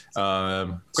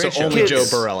 Okay. Great so only Joe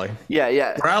Borelli.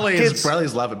 Yeah.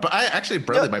 Borelli's love it, but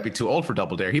Borelli might be too old for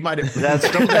Double Dare. He might have.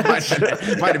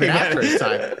 might have been after his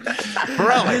time.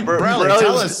 Borelli,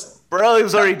 tell us. Borelli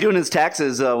was already doing his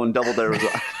taxes when Double Dare was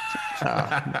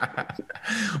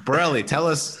Borelli, tell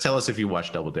us if you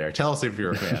watch Double Dare. Tell us if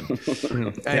you're a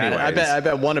fan. I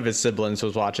bet one of his siblings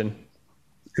was watching.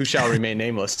 Who shall remain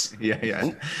nameless?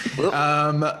 Yeah.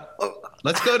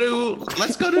 Let's go to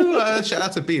shout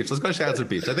outs at Beeps. Let's go to shout outs at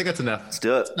Beeps. I think that's enough. Let's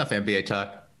do it. It's enough NBA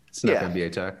talk.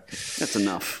 NBA talk. That's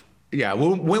enough. Yeah,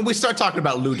 when we start talking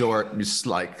about Lou Dort, it's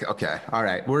like, okay, all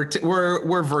right,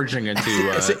 we're verging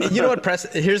into. So, you know what,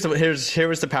 here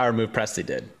was the power move Presti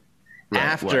did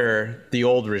after the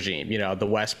old regime. You know, the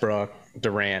Westbrook,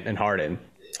 Durant, and Harden.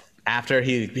 After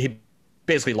he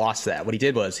basically lost that, what he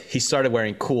did was he started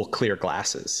wearing cool clear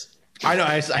glasses. I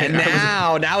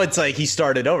know. Now it's like he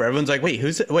started over. Everyone's like,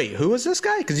 who was this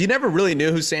guy? Because you never really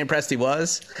knew who Sam Presti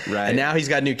was. Right. And now he's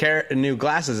got new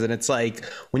glasses. And it's like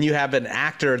when you have an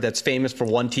actor that's famous for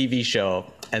one TV show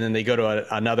and then they go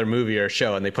to another movie or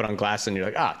show and they put on glasses and you're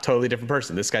like, totally different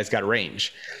person. This guy's got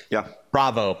range. Yeah.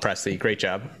 Bravo, Presti. Great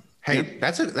job. Hey,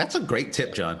 that's a great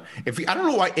tip, John. I don't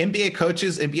know why NBA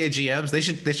coaches, NBA GMs,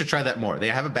 they should try that more. They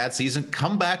have a bad season,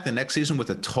 come back the next season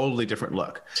with a totally different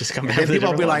look. Just come back. And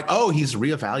people will be like, "Oh, he's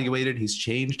reevaluated, he's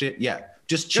changed it." Yeah,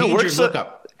 just change your look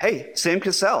up. Hey, Sam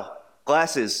Cassell,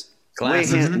 glasses.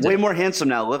 Way more handsome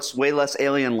now. Looks way less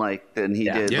alien-like than he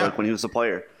did like when he was a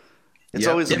player. It's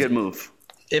always a good move.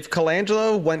 If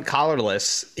Colangelo went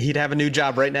collarless, he'd have a new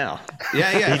job right now.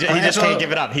 Yeah. he just can't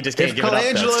give it up. He just can't give it up.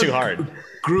 It's too hard.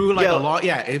 Grew like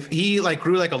if he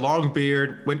grew like a long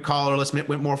beard, went collarless,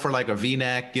 went more for like a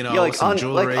V-neck, like some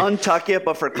jewelry, like untuck it,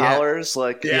 but for collars,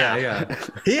 yeah.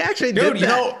 He actually did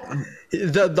that.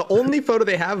 The only photo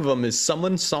they have of him is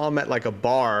someone saw him at like a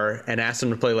bar and asked him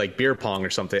to play like beer pong or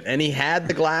something, and he had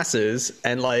the glasses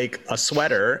and like a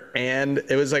sweater, and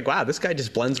it was like, wow, this guy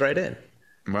just blends right in.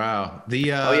 Wow.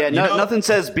 Nothing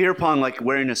says beer pong like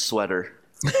wearing a sweater.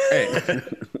 Hey,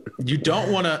 you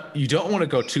don't want to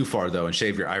go too far though and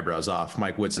shave your eyebrows off,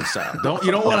 Mike Woodson style.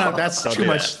 You don't want to. That's too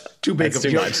much. Too big. That's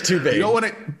too much. Too big. You don't want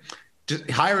to.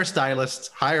 Just hire a stylist.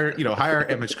 Hire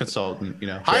image consultant.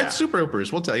 Hire Super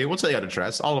Hoopers. We'll tell you how to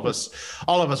dress. All of us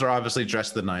are obviously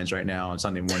dressed to the nines right now on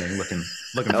Sunday morning, looking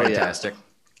fantastic.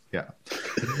 Yeah.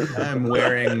 I'm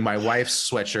wearing my wife's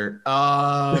sweatshirt.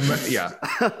 Yeah.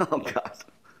 Oh God.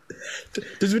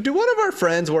 Do one of our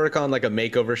friends work on like a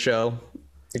makeover show?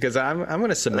 Because I'm going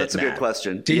to submit. That's a good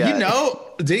question. Did you know?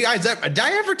 Did I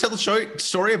ever tell the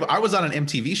story of? I was on an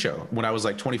MTV show when I was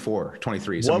like 24,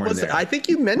 23. What was it? I think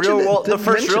you mentioned the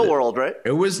first Real World, right?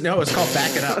 It's called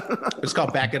Back It Up. It's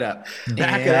called Back It Up.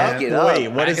 Back It Up. Wait,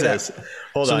 what is this?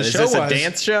 Hold on. Is this a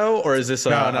dance show or is this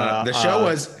no? The show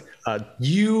was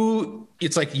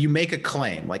it's like you make a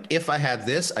claim, like if I had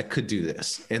this, I could do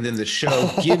this, and then the show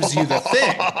gives you the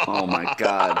thing. Oh my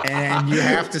God! And you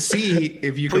have to see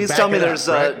if you. Please tell me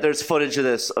there's footage of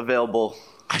this available.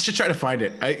 I should try to find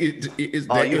it.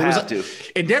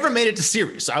 It never made it to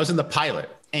series. I was in the pilot.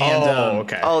 And,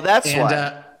 okay. That's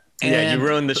why. You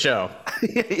ruined the show.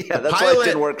 Yeah, that's why it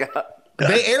didn't work out.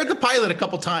 They aired the pilot a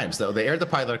couple times,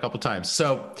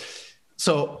 though.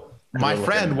 So my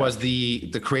friend was the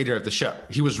creator of the show.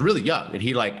 He was really young, and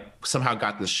he like somehow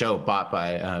got the show bought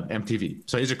by MTV.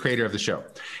 So he's a creator of the show,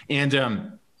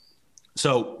 and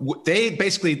so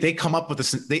they come up with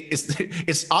this.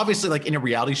 It's obviously like in a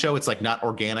reality show, it's like not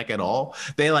organic at all.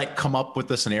 They like come up with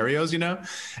the scenarios,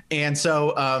 and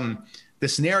so the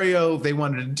scenario they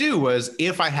wanted to do was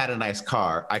if I had a nice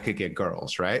car, I could get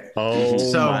girls, right? Oh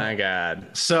my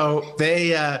God! So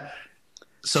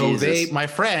my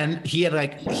friend, we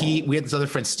had this other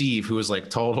friend, Steve, who was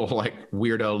like total like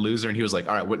weirdo loser. And he was like,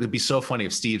 all right, it'd be so funny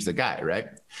if Steve's the guy. Right.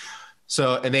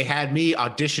 So, and they had me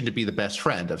audition to be the best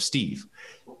friend of Steve.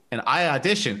 And I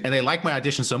auditioned and they liked my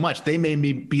audition so much. They made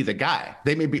me be the guy.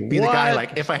 They made me be the guy.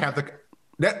 Like if I have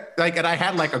and I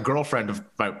had like a girlfriend of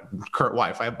my current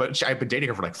wife, but I've been dating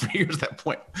her for like 3 years at that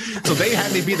point. So they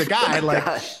had me be the guy. Like,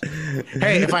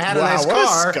 hey, if I had a nice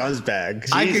car,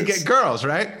 I could get girls,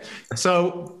 right?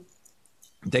 So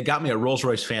they got me a Rolls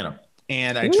Royce Phantom,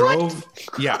 and I drove.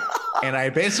 Yeah, and I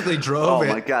basically drove. Oh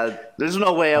my God! There's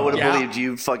no way I would have believed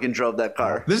you fucking drove that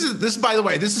car. This is by the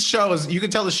way, shows. You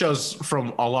can tell the show's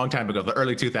from a long time ago, the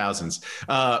early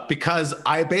 2000s, because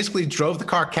I basically drove the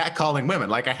car catcalling women.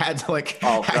 Like I had to like,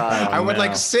 I would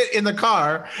like sit in the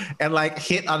car and like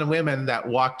hit on women that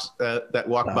walked by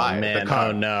the car.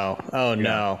 Oh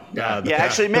no! Yeah,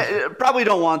 actually, man, probably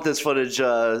don't want this footage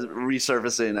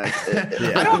resurfacing.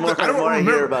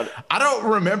 I don't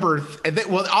remember.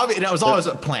 Well, it was always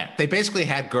a plant. They basically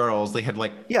had girls. They had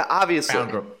like obviously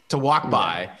to walk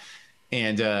by,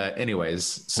 and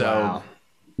anyways, so wow.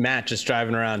 Matt just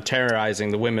driving around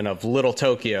terrorizing the women of Little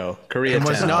Tokyo, Koreatown.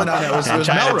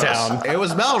 It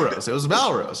was Melrose.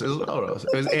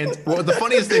 And the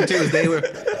funniest thing too is the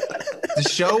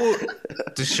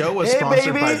show was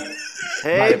sponsored by.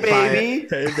 Hey baby!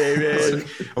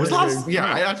 It was lost. Yeah,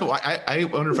 I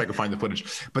wonder if I can find the footage.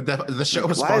 But the show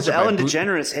was sponsored by. Why is Ellen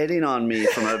DeGeneres hitting on me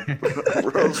from a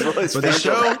Rolls Royce? But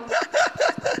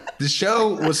the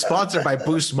show was sponsored by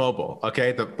Boost Mobile.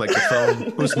 Okay, the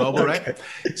phone Boost Mobile, right?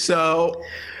 So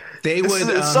they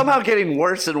would somehow getting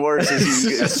worse and worse as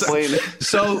you explain it.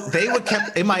 So they would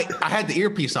I had the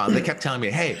earpiece on. They kept telling me,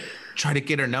 "Hey, try to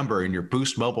get her number in your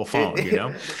Boost Mobile phone." Hey,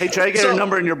 try to get her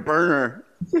number in your burner.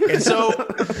 And so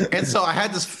I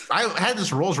had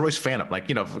this Rolls Royce Phantom, like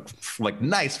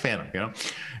nice Phantom,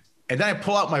 And then I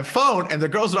pull out my phone, and the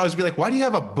girls would always be like, "Why do you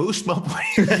have a Boost Mobile?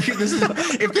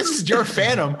 If this is your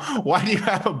Phantom, why do you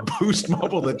have a Boost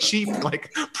Mobile, the cheap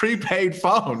like prepaid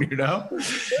phone?" You know?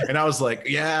 And I was like,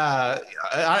 "Yeah,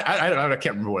 I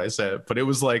can't remember what I said, but it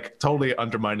was like totally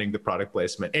undermining the product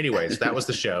placement." Anyways, that was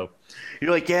the show.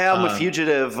 You're like, "Yeah, I'm a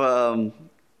fugitive. I'm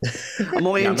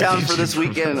only in town for this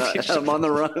weekend. I'm on the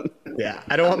run." Yeah,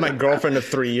 I don't want my girlfriend of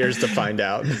 3 years to find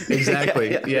out.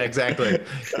 Exactly. Yeah, exactly.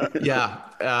 Yeah.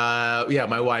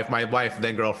 My wife,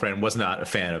 then girlfriend, was not a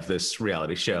fan of this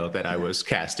reality show that I was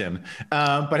cast in.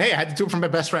 But hey, I had to do it from my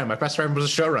best friend. My best friend was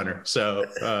a showrunner, so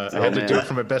I had to do it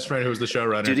from my best friend who was the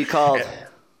showrunner. Duty called.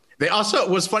 They also,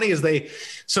 what's funny is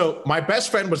so my best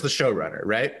friend was the showrunner,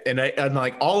 right? And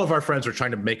like all of our friends were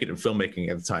trying to make it in filmmaking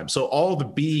at the time. So all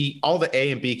the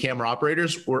A and B camera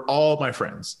operators were all my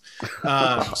friends.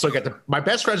 So I got my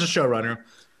best friend's a showrunner.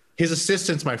 His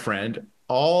assistant's my friend.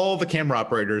 All the camera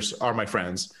operators are my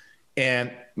friends. And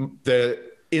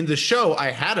in the show, I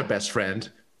had a best friend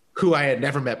who I had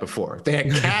never met before. They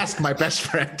had cast my best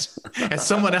friend as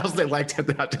someone else they liked at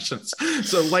the auditions.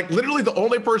 So like literally the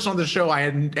only person on the show I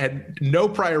had no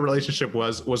prior relationship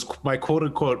was my quote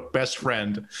unquote best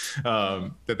friend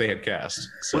that they had cast.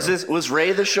 So. Was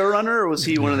Ray the showrunner, or was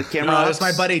he one of the camera? No, it was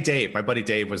my buddy Dave. My buddy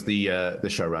Dave was the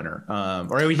showrunner.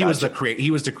 Or he was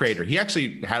the creator. He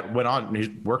actually went on. He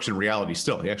works in reality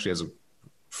still. He actually has a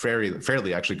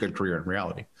fairly actually good career in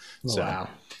reality. So, wow.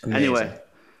 Amazing. Anyway.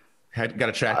 Got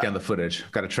to track down the footage.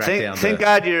 Got to track down. Thank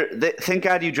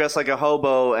God you dressed like a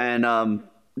hobo. And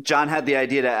John had the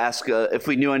idea to ask if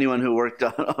we knew anyone who worked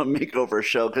on a makeover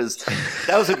show, because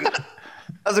that was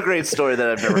a great story that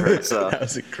I've never heard. So that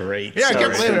was a great. Yeah, I story.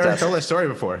 can't believe I told that story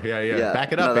before. Yeah.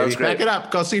 Back it up, baby. Back it up.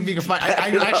 Go see if you can find. I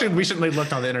actually recently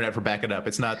looked on the internet for back it up.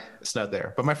 It's not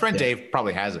there. But my friend Dave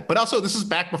probably has it. But also, this is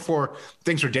back before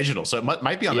things were digital, so it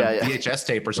might be on a VHS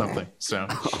tape or something. So.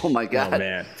 Oh my God. Oh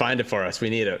man, find it for us. We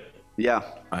need it. Yeah,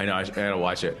 I know. I gotta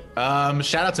watch it.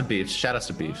 Shout out to Beefs.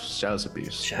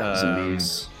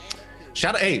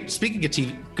 Hey, speaking of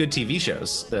good TV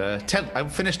shows, I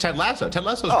finished Ted Lasso. Ted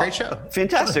Lasso is a great show.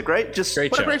 Fantastic, right? Just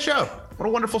what a great show. What a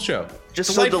wonderful show.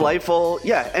 Just so delightful.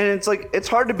 Yeah, and it's like it's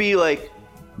hard to be like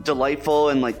delightful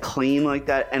and like clean like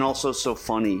that, and also so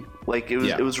funny. Like it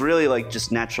was really like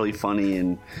just naturally funny,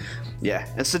 and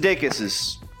and Sudeikis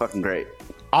is fucking great.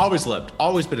 Always been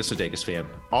a Sudeikis fan.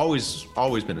 Always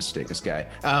been a Sudeikis guy.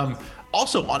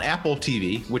 Also on Apple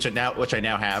TV, which I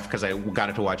now have because I got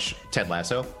it to watch Ted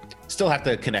Lasso. Still have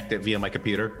to connect it via my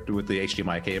computer with the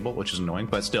HDMI cable, which is annoying,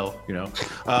 but still,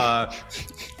 a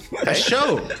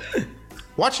show.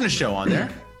 Watching a show on there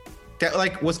that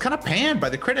like was kind of panned by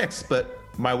the critics, but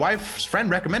my wife's friend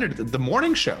recommended it. The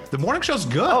Morning Show. The Morning Show's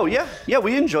good. Oh yeah,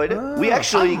 we enjoyed it. We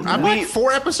actually, I'm like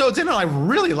 4 episodes in, and I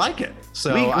really like it.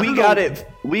 So we got it.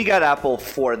 We got Apple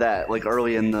for that, like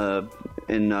early in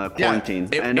quarantine.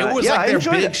 It was like their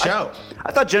big show.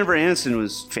 I thought Jennifer Aniston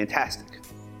was fantastic,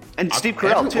 and Steve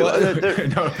Carell too.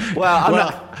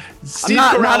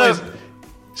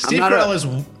 Steve Carell is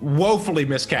woefully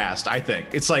miscast, I think.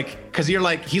 It's like, because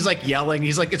he's like yelling.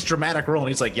 He's like, it's dramatic role, and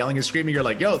he's like yelling and screaming. You're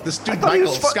like, yo, this dude,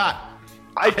 Michael Scott.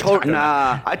 I totally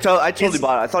bought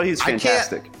it. I thought he was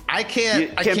fantastic. I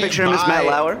can't picture him as Matt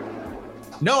Lauer.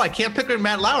 No, I can't picture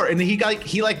Matt Lauer. And he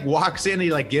walks in,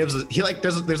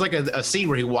 there's like a scene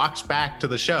where he walks back to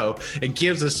the show and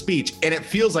gives a speech, and it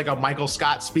feels like a Michael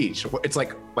Scott speech. It's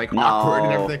like awkward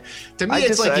and everything. To me,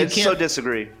 it's like you can't. So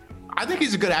disagree. I think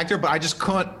he's a good actor, but I just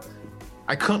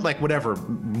couldn't like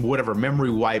whatever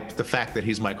memory wipe the fact that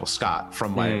he's Michael Scott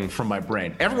from my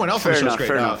brain. Everyone else on the show's great.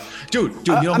 Dude,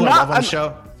 you know who I love on the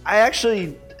show? I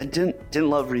actually didn't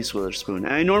love Reese Witherspoon.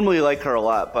 I normally like her a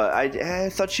lot, but I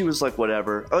thought she was like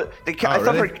whatever.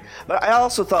 I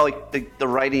also thought like the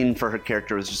writing for her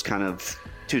character was just kind of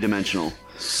two-dimensional.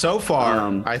 So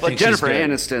far, I think Jennifer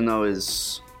Aniston though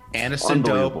is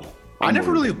unbelievable. Dope. I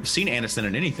never really seen Aniston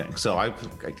in anything, so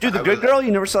The Good Girl. You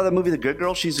never saw that movie, The Good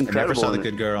Girl? She's incredible. I never saw The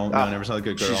Good Girl. No, I never saw The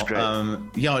Good Girl. She's great.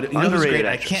 Who's great?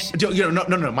 I can't.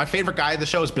 No. My favorite guy of the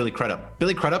show is Billy Crudup.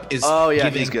 Billy Crudup is. Oh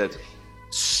yeah, he's good.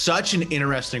 Such an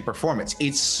interesting performance.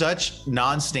 It's such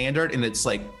non-standard, and it's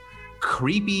like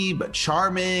creepy but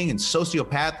charming and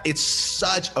sociopath. It's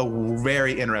such a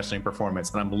very interesting performance,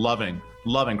 and I'm loving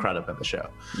Crudup in the show.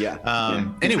 Yeah.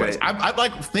 Anyways, I'm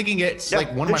like thinking it's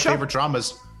like one of my favorite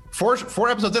dramas. Four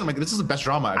episodes in, I'm like, this is the best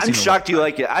drama I've seen. I'm shocked you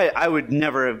like it. I would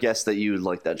never have guessed that you would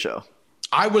like that show.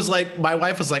 I was like, my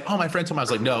wife was like, oh, my friend told me. I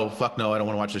was like, no, fuck no, I don't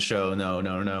want to watch the show. No.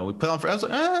 We put on I was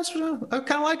like, I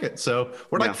kind of like it. So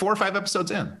we're like 4 or 5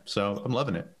 episodes in. So I'm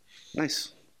loving it.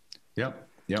 Nice. Yep.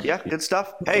 Yeah, good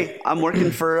stuff. Hey, I'm working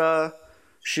for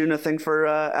shooting a thing for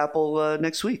Apple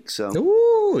next week. So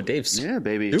Ooh, Dave's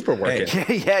baby, super working.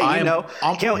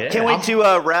 Can't wait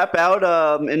to wrap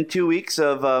out in 2 weeks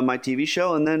of my TV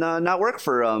show and then not work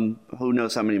for who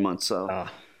knows how many months. So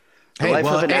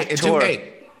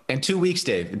in 2 weeks,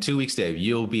 Dave,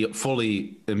 you'll be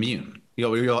fully immune.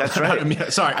 That's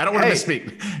right. Sorry, I don't want to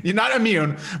misspeak. You're not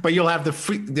immune, but you'll have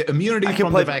the immunity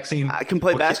from the vaccine. I can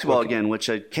play basketball again, which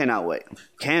I cannot wait.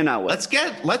 Let's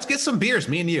get some beers,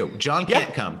 me and you. John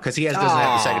can't come because he doesn't have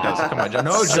the second dose. Come on, John.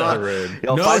 No, John.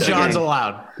 No John's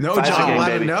allowed. No John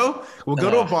allowed. No. We'll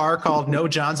go to a bar called No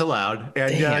John's Allowed,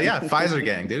 and Pfizer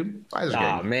gang, dude. Pfizer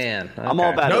gang. Oh man, okay. I'm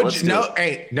all about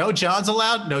it. No John's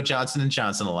allowed. No Johnson &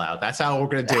 Johnson allowed. That's how we're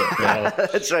gonna do it.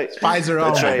 That's right. Pfizer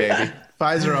only, baby.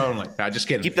 Pfizer only. No, just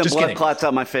kidding. Keep the blood clots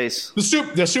out my face.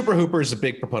 The Super Hooper is a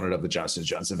big proponent of the Johnson &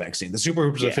 Johnson vaccine. The Super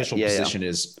Hooper's official position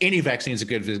is any vaccine is a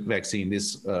good vaccine.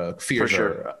 These fears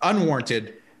are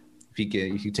unwarranted.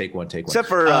 If you take one, take one. Except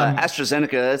for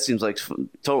AstraZeneca, that seems like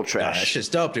total trash. That shit's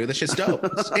dope, dude. That shit's dope.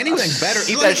 Anything better.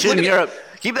 Keep that shit in Europe.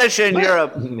 Keep that shit in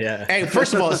Europe. Yeah. Hey,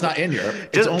 first of all, it's not in Europe.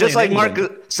 Just like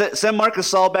send Marcus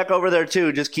Saul back over there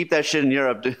too. Just keep that shit in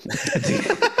Europe, dude.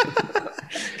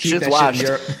 Keep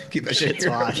that shit in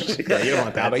Europe. Yeah, you don't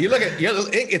want that. But you look at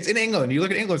it's in England. You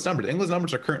look at England's numbers. England's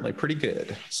numbers are currently pretty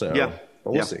good. So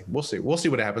but we'll see. We'll see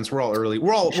what happens. We're all early.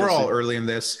 We're all early in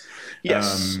this.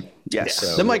 Yes. Yes.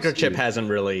 So the microchip hasn't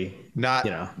really not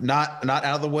out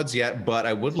of the woods yet, but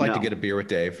I would like to get a beer with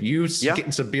Dave. You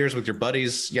getting some beers with your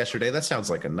buddies yesterday. That sounds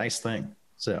like a nice thing.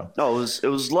 So it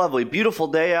was lovely. Beautiful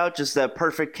day out, just that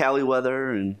perfect Cali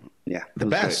weather, and the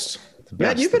best.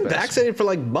 Matt, you've been vaccinated for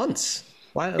like months.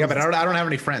 Why? Yeah, but I don't have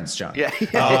any friends, John. Yeah.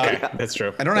 Okay, that's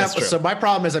true. I don't have. So my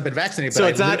problem is I've been vaccinated. So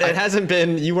it hasn't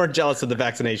been. You weren't jealous of the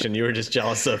vaccination. You were just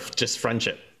jealous of just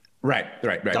friendship. Right.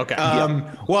 Okay.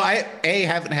 Well,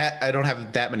 I don't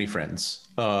have that many friends.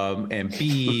 And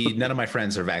B, none of my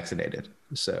friends are vaccinated.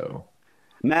 So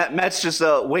Matt's just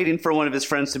waiting for one of his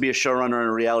friends to be a showrunner on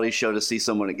a reality show to see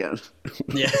someone again.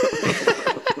 Yeah.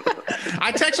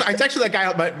 I text that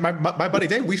guy, my buddy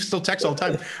Dave. We still text all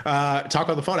the time. Talk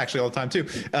on the phone actually all the time too.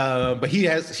 But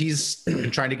he's been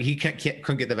trying to. He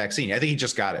couldn't get the vaccine. I think he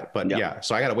just got it. But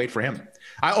so I got to wait for him.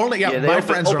 My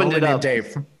friends are only named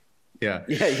Dave. Yeah.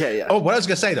 Oh, what I was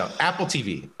gonna say though, Apple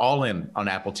TV, all in on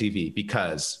Apple TV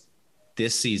because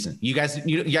this season, you guys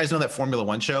know that Formula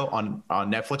One show on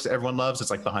Netflix that everyone loves. It's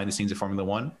like behind the scenes of Formula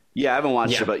One. Yeah, I haven't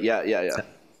watched it, but yeah.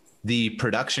 The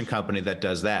production company that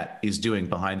does that is doing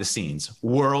behind the scenes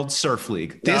World Surf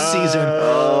League this season.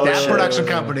 Production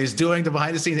company is doing the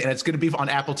behind the scenes, and it's going to be on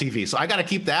Apple TV. So I got to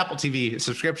keep the Apple TV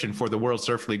subscription for the World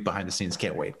Surf League behind the scenes.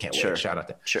 Can't wait. Shout out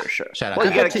there. Sure. Shout out. Well,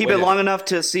 you got to keep it long enough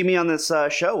to see me on this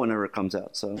show whenever it comes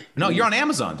out. So no, you're on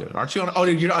Amazon, dude. Aren't you on? Oh,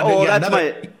 you're not.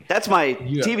 That's my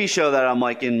TV show that I'm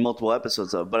like in multiple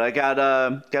episodes of. But I got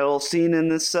a little scene in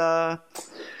this.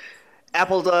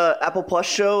 Apple Plus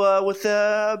show with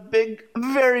a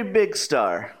very big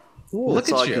star. Look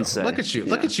at you, David.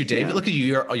 Yeah. Look at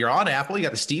you. You're on Apple. You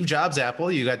got the Steve Jobs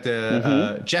Apple. You got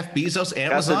the Jeff Bezos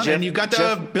Amazon, and you got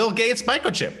the Bill Gates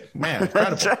microchip. Man,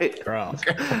 incredible. That's right. Girl.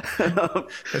 And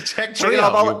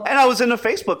I was in a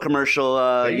Facebook commercial.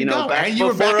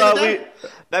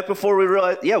 Back before we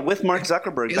realized, with Mark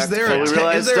Zuckerberg.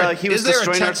 He was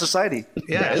destroying our society.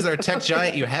 Yeah, is there a tech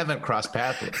giant you haven't crossed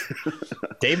paths with?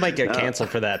 Dave might get canceled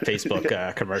for that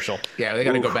Facebook commercial. Yeah, they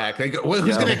got to go back.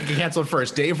 Who's going to get canceled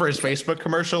first, Dave for his Facebook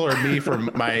commercial, or me for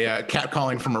my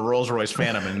catcalling from a Rolls Royce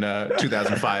Phantom in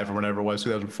 2005 or whatever it was,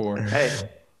 2004? Hey,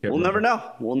 we'll never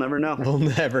know. We'll never know. We'll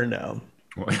never.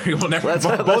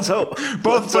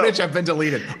 Both footage have been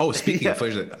deleted. Oh, speaking of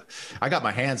footage, I got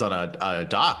my hands on a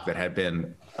doc that had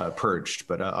been purged,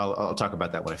 but I'll talk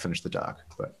about that when I finish the doc.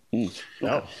 But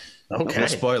okay.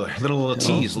 Spoiler. Little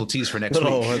tease for next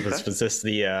week. Was this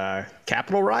the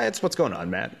Capitol riots? What's going on,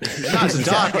 Matt? No, it's a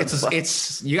doc.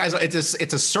 It's you guys. It's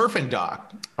a surfing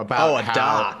doc about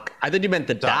doc. I thought you meant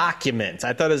the document.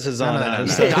 I thought this was on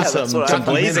some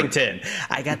Blazington.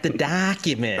 I got the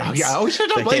document. Oh yeah, we should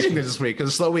have done Blazington this week because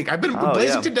it's a slow week.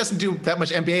 Blazington doesn't do that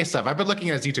much NBA stuff. I've been looking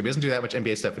at his YouTube. He doesn't do that much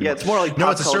NBA stuff anymore. Yeah, it's more like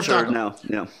pop culture now.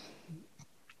 Yeah.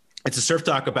 It's a surf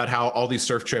doc about how all these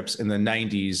surf trips in the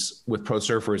 90s with pro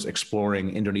surfers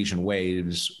exploring Indonesian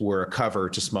waves were a cover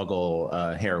to smuggle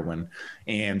heroin.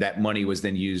 And that money was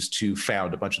then used to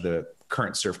found a bunch of the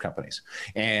current surf companies.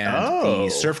 And the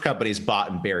surf companies bought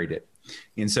and buried it.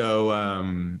 And so,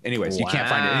 anyways, you can't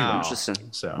find it anywhere. Interesting.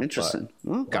 So, Interesting.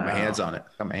 Got my hands on it.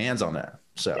 Got my hands on that.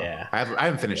 So Yeah. I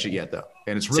haven't finished it yet though,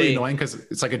 and it's really annoying because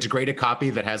it's like a degraded copy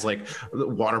that has like the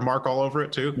watermark all over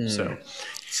it too. So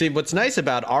See, what's nice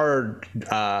about our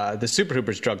the Super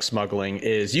Hoopers drug smuggling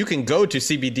is you can go to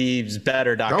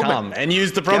cbdsbetter.com and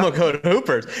use the promo code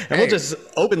Hoopers, and we'll just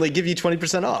openly give you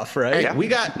 20% off, right? Hey, we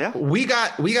got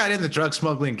in the drug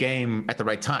smuggling game at the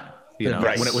right time, you know,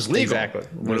 Right. when it was legal. Exactly.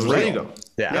 When it was legal.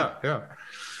 Yeah. Yeah.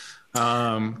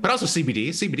 But also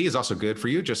CBD is also good for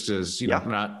you, just as, you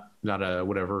know, not a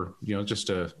whatever, you know,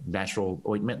 just a natural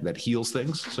ointment that heals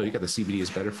things. So you got the CBD is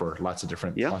better for lots of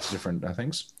different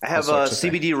things. I have a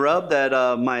CBD rub that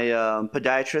my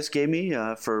podiatrist gave me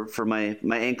for my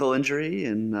ankle injury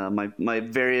and my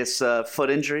various foot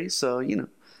injuries. So, you know,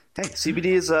 hey, CBD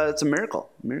is it's a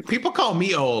miracle. People call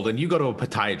me old, and you go to a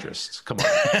podiatrist. Come on.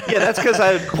 Yeah, that's because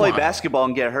I play basketball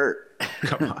and get hurt.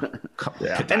 Come on.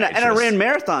 And I ran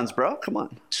marathons, bro. Come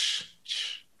on.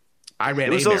 I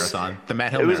ran a marathon, the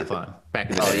Matt Hill marathon,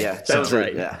 back in the day. Oh yeah, that was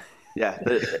right. Yeah.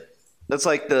 That's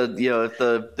like the, you know, if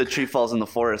the tree falls in the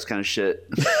forest kind of shit.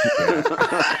 I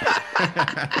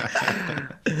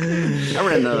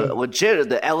ran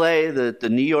the LA, the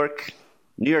New York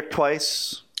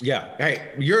twice. Yeah.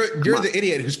 Hey, you're the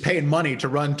idiot who's paying money to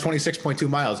run 26.2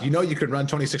 miles. You know you could run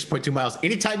 26.2 miles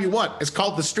anytime you want. It's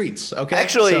called the streets. Okay.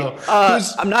 Actually,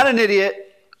 I'm not an idiot.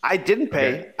 I didn't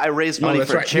pay. Okay. I raised money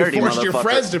for charity. You forced your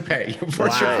friends to pay. You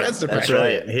forced your friends to pay. That's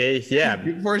right.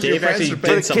 Dave actually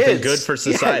did something good for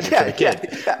society for the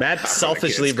kids. Yeah. Matt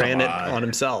selfishly ran it on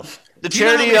himself. The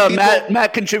charity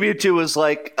Matt contributed to was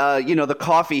like, you know, the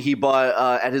coffee he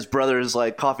bought at his brother's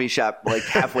like coffee shop, like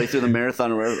halfway through the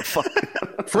marathon or whatever the fuck.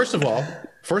 First of all,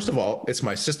 it's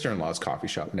my sister-in-law's coffee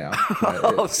shop now.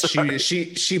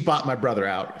 She bought my brother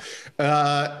out.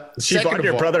 She bought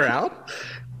your brother out?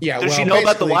 Yeah. Does she know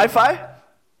about the Wi-Fi?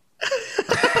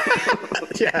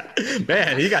 Yeah,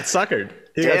 man, he got suckered.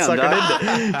 He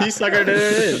suckered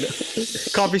it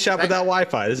in. Coffee shop without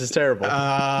Wi-Fi. This is terrible.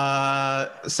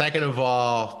 Second of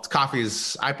all,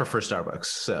 coffees. I prefer Starbucks,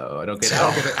 so I don't get.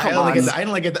 I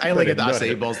only get the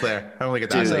acai bowls there. I only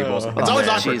get the acai bowls. It's always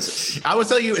awkward. Jesus. I will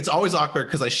tell you, it's always awkward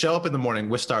because I show up in the morning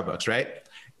with Starbucks, right,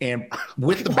 and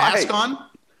with the mask on.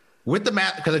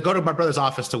 Because I go to my brother's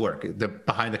office to work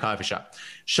behind the coffee shop.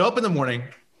 Show up in the morning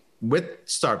with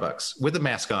Starbucks with the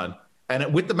mask on,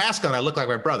 and with the mask on, I look like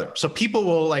my brother. So people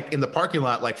will like in the parking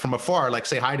lot, like from afar, like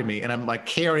say hi to me, and I'm like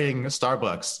carrying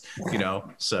Starbucks, you know.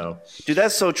 So, dude,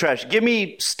 that's so trash. Give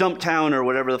me Stumptown or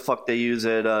whatever the fuck they use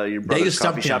at your brother's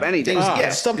coffee shop. Any day.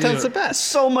 Stumptown's the best.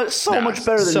 So much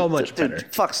better than better.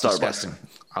 Fuck Starbucks. Disgusting.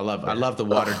 I love the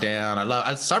watered down.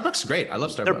 Starbucks is great. I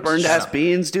love Starbucks. They're burned ass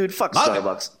beans, dude. Fuck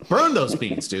Starbucks. Burn those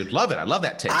beans, dude. Love it. I love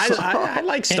that taste. I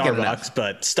like Starbucks,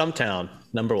 but Stumptown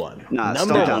number one. Nah,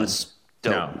 Stumptown's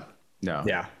dope. No.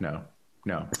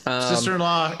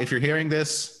 Sister-in-law, if you're hearing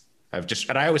this,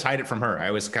 and I always hide it from her. I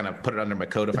always kind of put it under my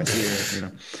coat if I see her, you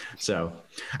know. So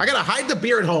I gotta hide the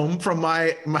beer at home from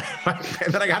my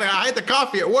and then I gotta hide the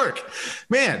coffee at work.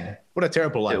 Man, what a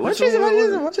terrible life.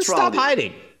 Just stop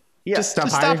hiding. Yeah, just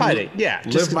stop hiding. Yeah,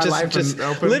 live my life. Just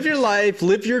live your life,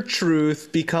 live your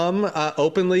truth, become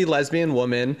openly lesbian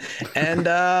woman, and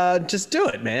just do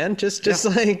it, man. Just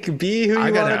like be who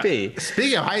you want to be.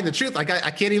 Speaking of hiding the truth, like I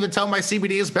can't even tell my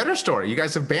CBD is better story. You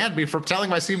guys have banned me from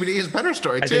telling my CBD is better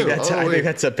story too. I think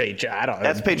that's a page. I don't know.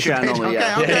 That's Patreon only.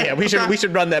 Yeah. We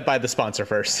should run that by the sponsor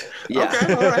first. Yeah.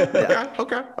 Okay. All right.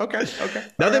 Okay.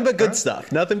 Nothing but good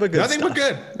stuff. Nothing but good. Nothing but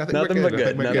good. Nothing but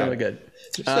good.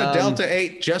 Just Delta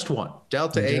 8, just one.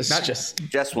 Delta 8, not just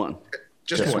one.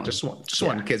 Just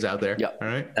one. Kids out there. Yeah. All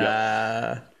right.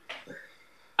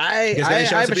 I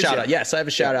have a shout out. Yes, I have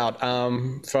a shout out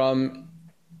from.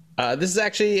 This is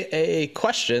actually a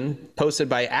question posted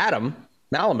by Adam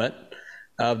Malamet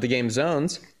of the Game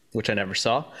Zones, which I never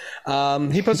saw.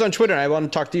 He posted on Twitter, and I want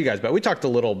to talk to you guys about. We talked a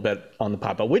little bit on the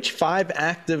pod, but which 5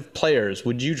 active players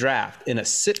would you draft in a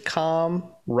sitcom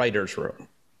writer's room?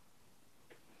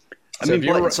 Blake is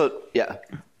Griffin.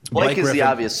 the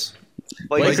obvious.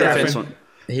 Blake Griffin.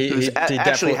 He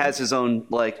actually has his own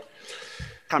like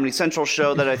Comedy Central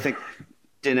show that I think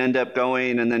didn't end up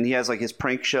going, and then he has like his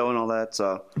prank show and all that.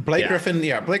 So Blake Griffin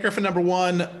number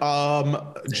 1.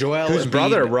 Joel, whose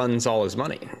brother runs all his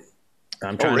money.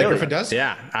 I'm trying. Blake Griffin does?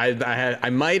 Yeah,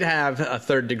 I might have a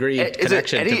third degree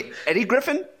connection. Is it Eddie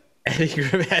Griffin?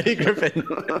 Eddie Griffin.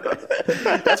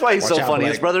 That's why he's so funny.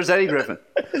 His brother's Eddie Griffin.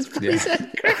 His Eddie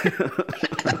Griffin.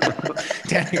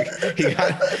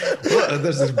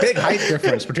 There's this big height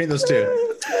difference between those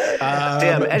two.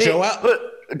 Damn, Eddie.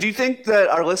 Do you think that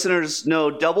our listeners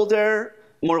know Double Dare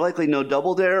more likely know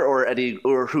Double Dare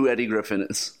or who Eddie Griffin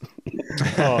is.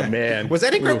 Oh man, Was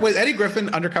Eddie Griffin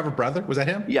Undercover Brother? Was that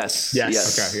him? Yes.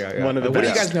 Yes. Okay, yeah. One of the what do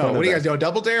you best. guys know? One of What do the you guys know?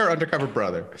 Double Dare or Undercover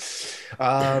Brother?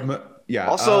 Yeah.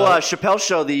 Also, Chappelle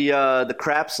Show, the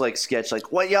Craps like sketch,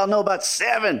 like, what y'all know about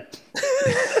Seven?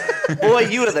 Boy,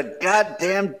 you are the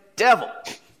goddamn devil.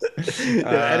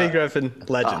 Eddie Griffin,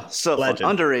 legend. So legend.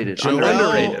 Underrated.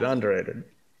 Underrated.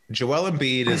 Joel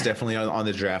Embiid is definitely on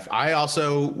the draft. I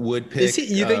also would pick. Is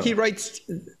he? You think he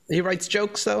writes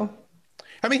jokes though?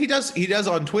 I mean, he does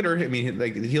on Twitter. I mean,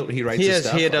 like he writes. His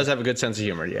stuff. He does have a good sense of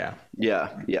humor. Yeah.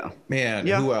 Man,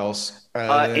 Yeah. who else?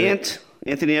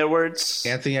 Anthony Edwards.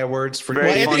 Anthony Edwards. Very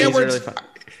funny. Anthony Edwards. He's really fun.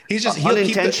 He's just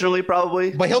Unintentionally,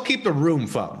 probably. but he'll keep the room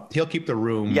fun. He'll keep the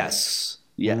room. Yes.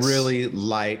 Really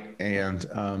light and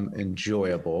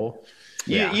enjoyable.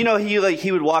 Yeah. You know,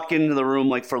 he would walk into the room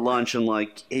like for lunch and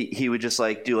like he would just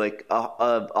like do like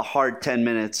a hard 10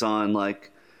 minutes on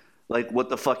like what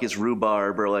the fuck is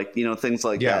rhubarb or like, you know, things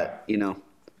like that, you know.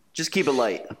 Just keep it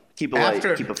light. Keep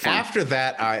it fun. After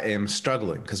that, I am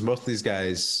struggling because most of these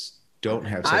guys don't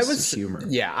have sense of humor.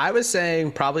 Yeah, I was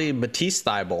saying probably Matisse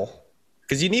Thybulle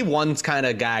because you need one kind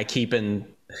of guy keeping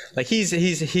like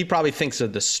he probably thinks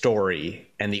of the story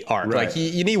and the art. Right. Like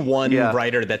you need one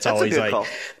writer that's always like call.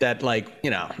 that, like, you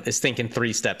know, is thinking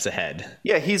 3 steps ahead.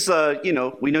 Yeah, he's you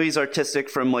know, we know he's artistic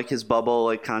from like his bubble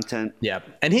like content. Yeah,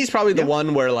 and he's probably the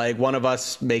one where like one of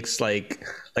us makes like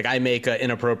I make an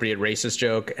inappropriate racist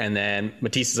joke, and then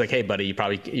Matisse is like, "Hey, buddy, you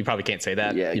probably can't say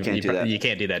that. Yeah, you can't do that. You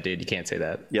can't do that, dude. You can't say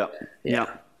that." Yep. Yeah.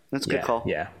 That's a good call.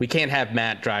 Yeah, we can't have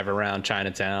Matt drive around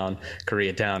Chinatown,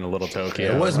 Koreatown, and Little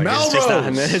Tokyo. It was Melrose.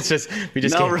 Melrose. We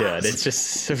just can't do it. It's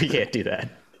just we can't do that.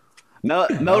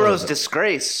 Melrose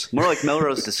Disgrace. More like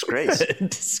Melrose Disgrace.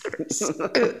 Disgrace.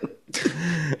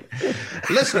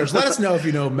 Listeners, let us know if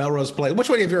you know Melrose Place. Which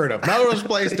one have you heard of? Melrose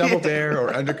Place, Double Dare,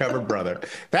 or Undercover Brother?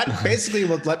 That basically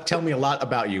will tell me a lot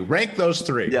about you. Rank those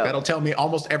 3. Yeah. That'll tell me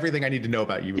almost everything I need to know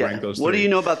about you. Yeah. Rank those 3. What do you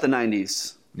know about the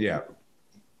 90s? Yeah.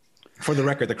 For the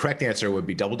record, the correct answer would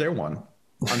be Double Dare 1,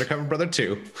 Undercover Brother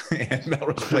 2, and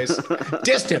Melrose Place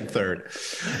distant 3rd.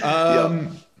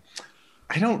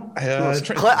 I don't.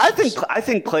 I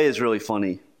think Clay is really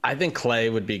funny. I think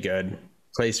Clay would be good.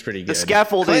 Clay's pretty good. The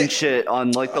scaffolding shit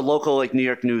on like the local like New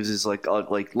York news is like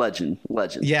legend.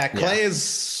 Yeah, Clay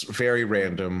is very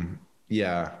random.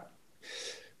 Yeah.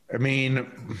 I mean,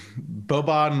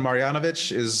 Boban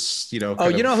Marjanovic is, you know.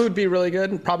 You know who would be really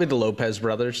good? Probably the Lopez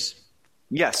brothers.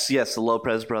 Yes, the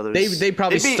Lopez brothers. They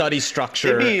probably study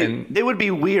structure. They would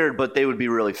be weird, but they would be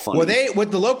really funny. Well,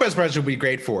 what the Lopez brothers would be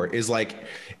great for is like,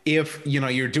 if you know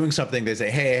you're doing something, they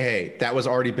say, hey, that was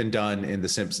already been done in The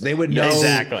Simpsons. They would know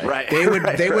exactly. Right.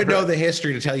 They would know the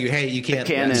history to tell you, hey, you can't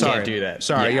do that.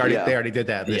 Sorry, they already did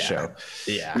that in this show.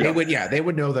 Yeah. They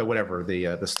would know that whatever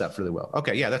the stuff really well.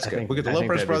 Okay, yeah, that's good. We get the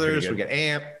Lopez brothers. We get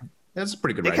Amp. That's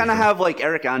pretty good. They kind of have like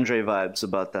Eric Andre vibes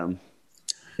about them.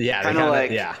 Yeah, kind of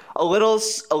like a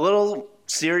little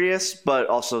serious, but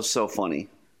also so funny.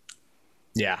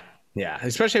 Yeah,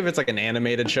 especially if it's like an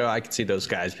animated show. I could see those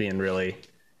guys being really.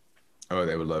 Oh,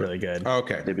 they would love really good.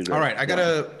 Okay, all right. I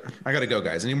gotta go,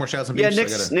 guys. Any more shouts and beeps?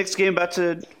 Yeah, Knicks game about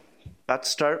to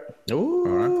start.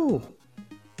 Ooh,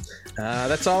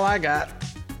 that's all I got.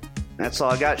 That's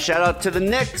all I got. Shout out to the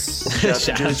Knicks.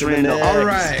 Shout out to Randall. All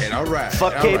right.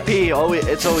 Fuck KP. Right.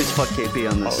 It's always fuck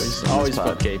KP on this. Always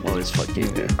fuck KP. Always fuck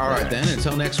KP. All right, then.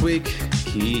 Until next week,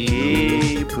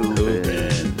 keep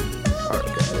pooping. All right,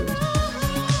 guys.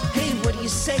 Hey, what do you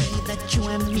say that you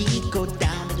and me go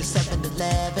down to the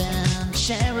 7-Eleven,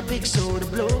 share a big soda,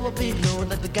 blow a big load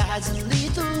like the guys in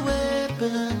Lethal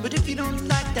Weapon? But if you don't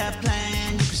like that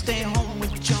plan, you can stay home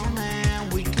with your man.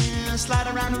 We can slide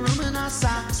around the room in our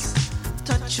socks,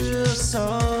 touch your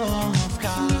soft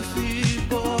coffee.